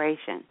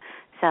vibration.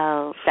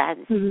 So that's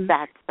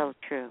so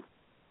true.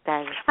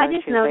 That is so I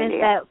just true, noticed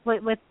Lydia.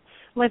 that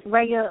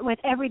with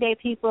everyday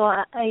people,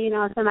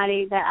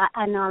 somebody that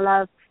I know and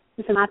love,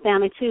 it's in my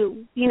family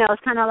too.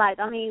 It's kind of like,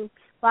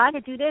 well, I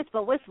could do this,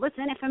 but what's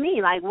in it for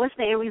me? Like, what's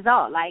the end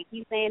result? Like,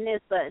 you saying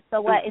this, but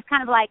so what? It's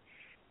kind of like,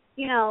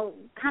 you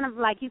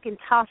can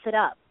toss it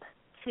up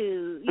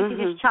to, you can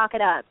just chalk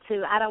it up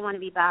to, I don't want to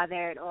be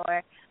bothered,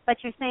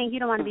 but you're saying you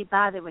don't want to be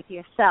bothered with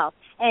yourself.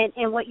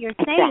 And what you're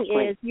saying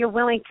is you're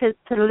willing to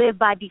live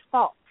by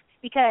default,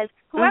 because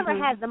whoever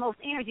has the most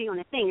energy on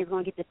the thing is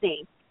going to get the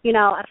thing.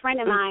 A friend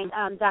of mine,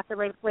 Dr.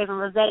 Raven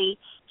Rossetti,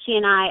 she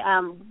and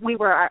I, we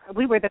were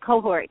the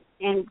cohort,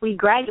 and we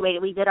graduated.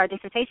 We did our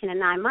dissertation in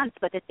 9 months,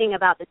 but the thing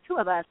about the two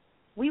of us,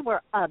 we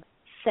were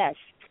obsessed.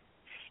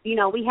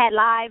 We had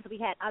lives, we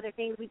had other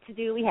things to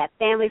do, we had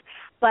families,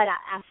 but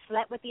I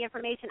slept with the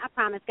information. I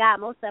promise God,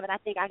 most of it I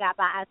think I got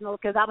by osmosis,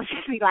 because I would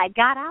just be like,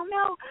 God, I don't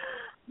know,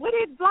 what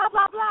is blah,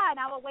 blah, blah, and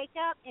I would wake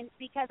up, and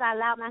because I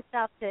allowed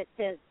myself to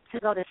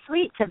go to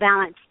sleep to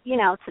balance,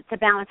 to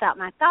balance out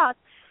my thoughts,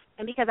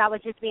 and because I was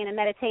just being a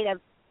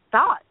meditative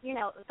thought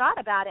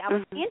about it, I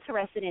was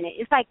interested in it.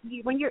 It's like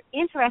when you're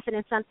interested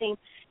in something,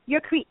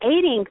 you're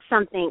creating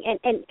something,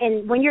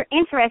 and when you're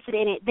interested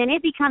in it, then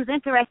it becomes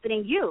interested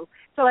in you.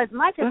 So as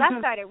much as I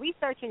started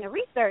researching the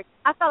research,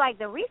 I felt like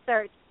the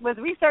research was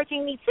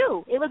researching me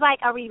too. It was like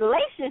a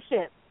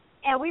relationship,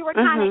 and we were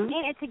kind of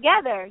in it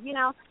together,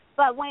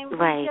 But when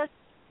we just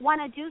want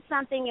to do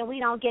something and we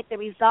don't get the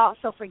result,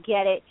 so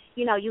forget it.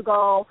 You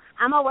go,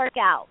 I'm gonna work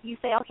out. You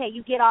say, okay,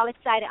 you get all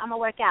excited, I'm gonna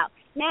work out.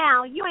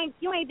 Now you ain't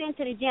been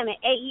to the gym in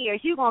 8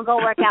 years. You gonna go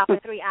work out for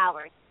 3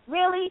 hours?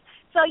 Really?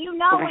 So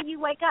when you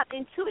wake up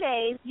in 2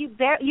 days, you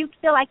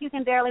feel like you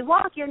can barely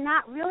walk. You're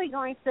not really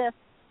going to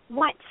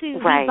want to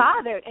be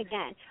bothered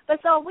again.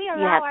 But so we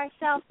allow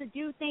ourselves to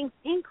do things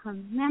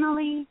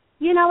incrementally.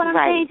 You know what I'm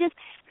saying? Just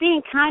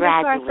being kinder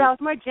to ourselves,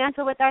 more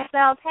gentle with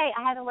ourselves. Hey,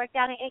 I haven't worked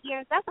out in 8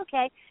 years. That's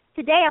okay.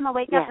 Today I'm going to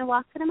wake up and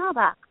walk to the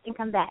mailbox and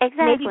come back.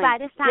 Exactly. Maybe by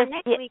this time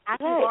next week I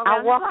can go around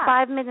I'll walk the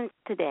block. 5 minutes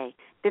today.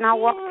 Then I'll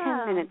walk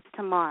 10 minutes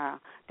tomorrow.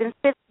 Then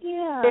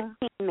 15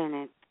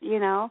 minutes.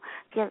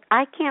 Because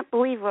I can't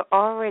believe we're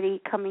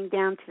already coming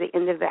down to the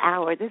end of the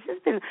hour. This has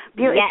been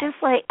beautiful. It's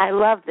just like, I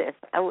love this.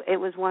 It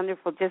was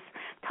wonderful just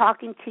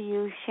talking to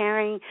you,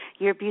 sharing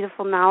your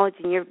beautiful knowledge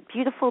and your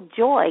beautiful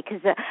joy.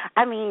 Because,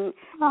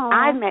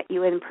 I met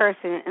you in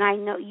person, and I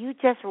know you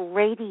just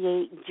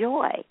radiate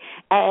joy.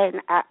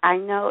 And I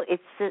know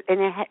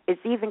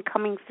it's even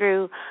coming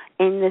through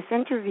in this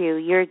interview.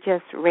 You're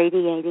just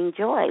radiating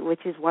joy,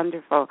 which is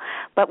wonderful.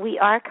 But we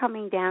are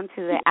coming down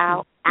to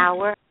the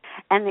hour.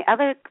 And the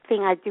other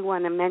thing I do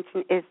want to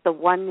mention is the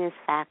oneness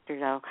factor,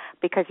 though,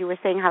 because you were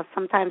saying how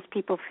sometimes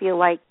people feel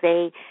like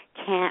they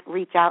can't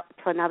reach out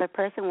to another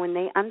person. When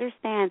they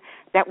understand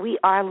that we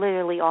are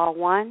literally all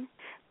one,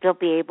 they'll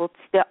be able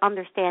to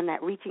understand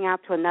that reaching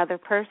out to another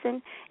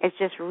person is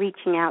just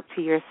reaching out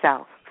to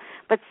yourself.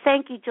 But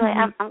thank you, Joy.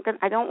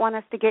 I don't want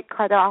us to get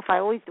cut off. I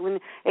always, when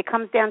it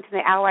comes down to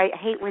the hour, I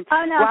hate when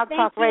Blog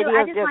Talk Radio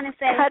I just want to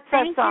say cuts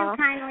thank us you off.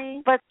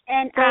 kindly. But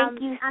and thank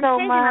you I'm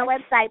so changing much. my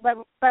website,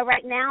 but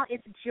right now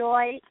it's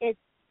Joy. It's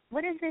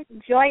what is it?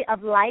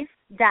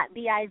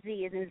 Joyoflife.biz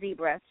is in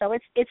zebra. So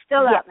it's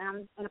still up, and I'm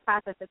in the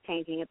process of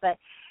changing it. But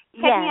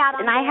check me out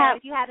on there.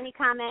 If you have any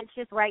comments,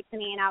 just write to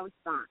me and I'll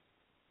respond.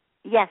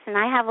 Yes, and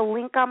I have a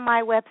link on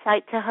my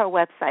website to her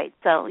website,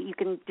 so you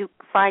can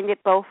find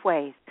it both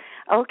ways.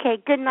 Okay,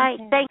 good night.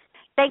 Okay.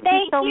 Thank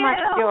you so much,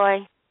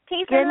 Joy.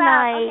 Peace good and love.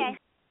 night. Okay.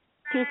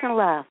 Peace and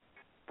love.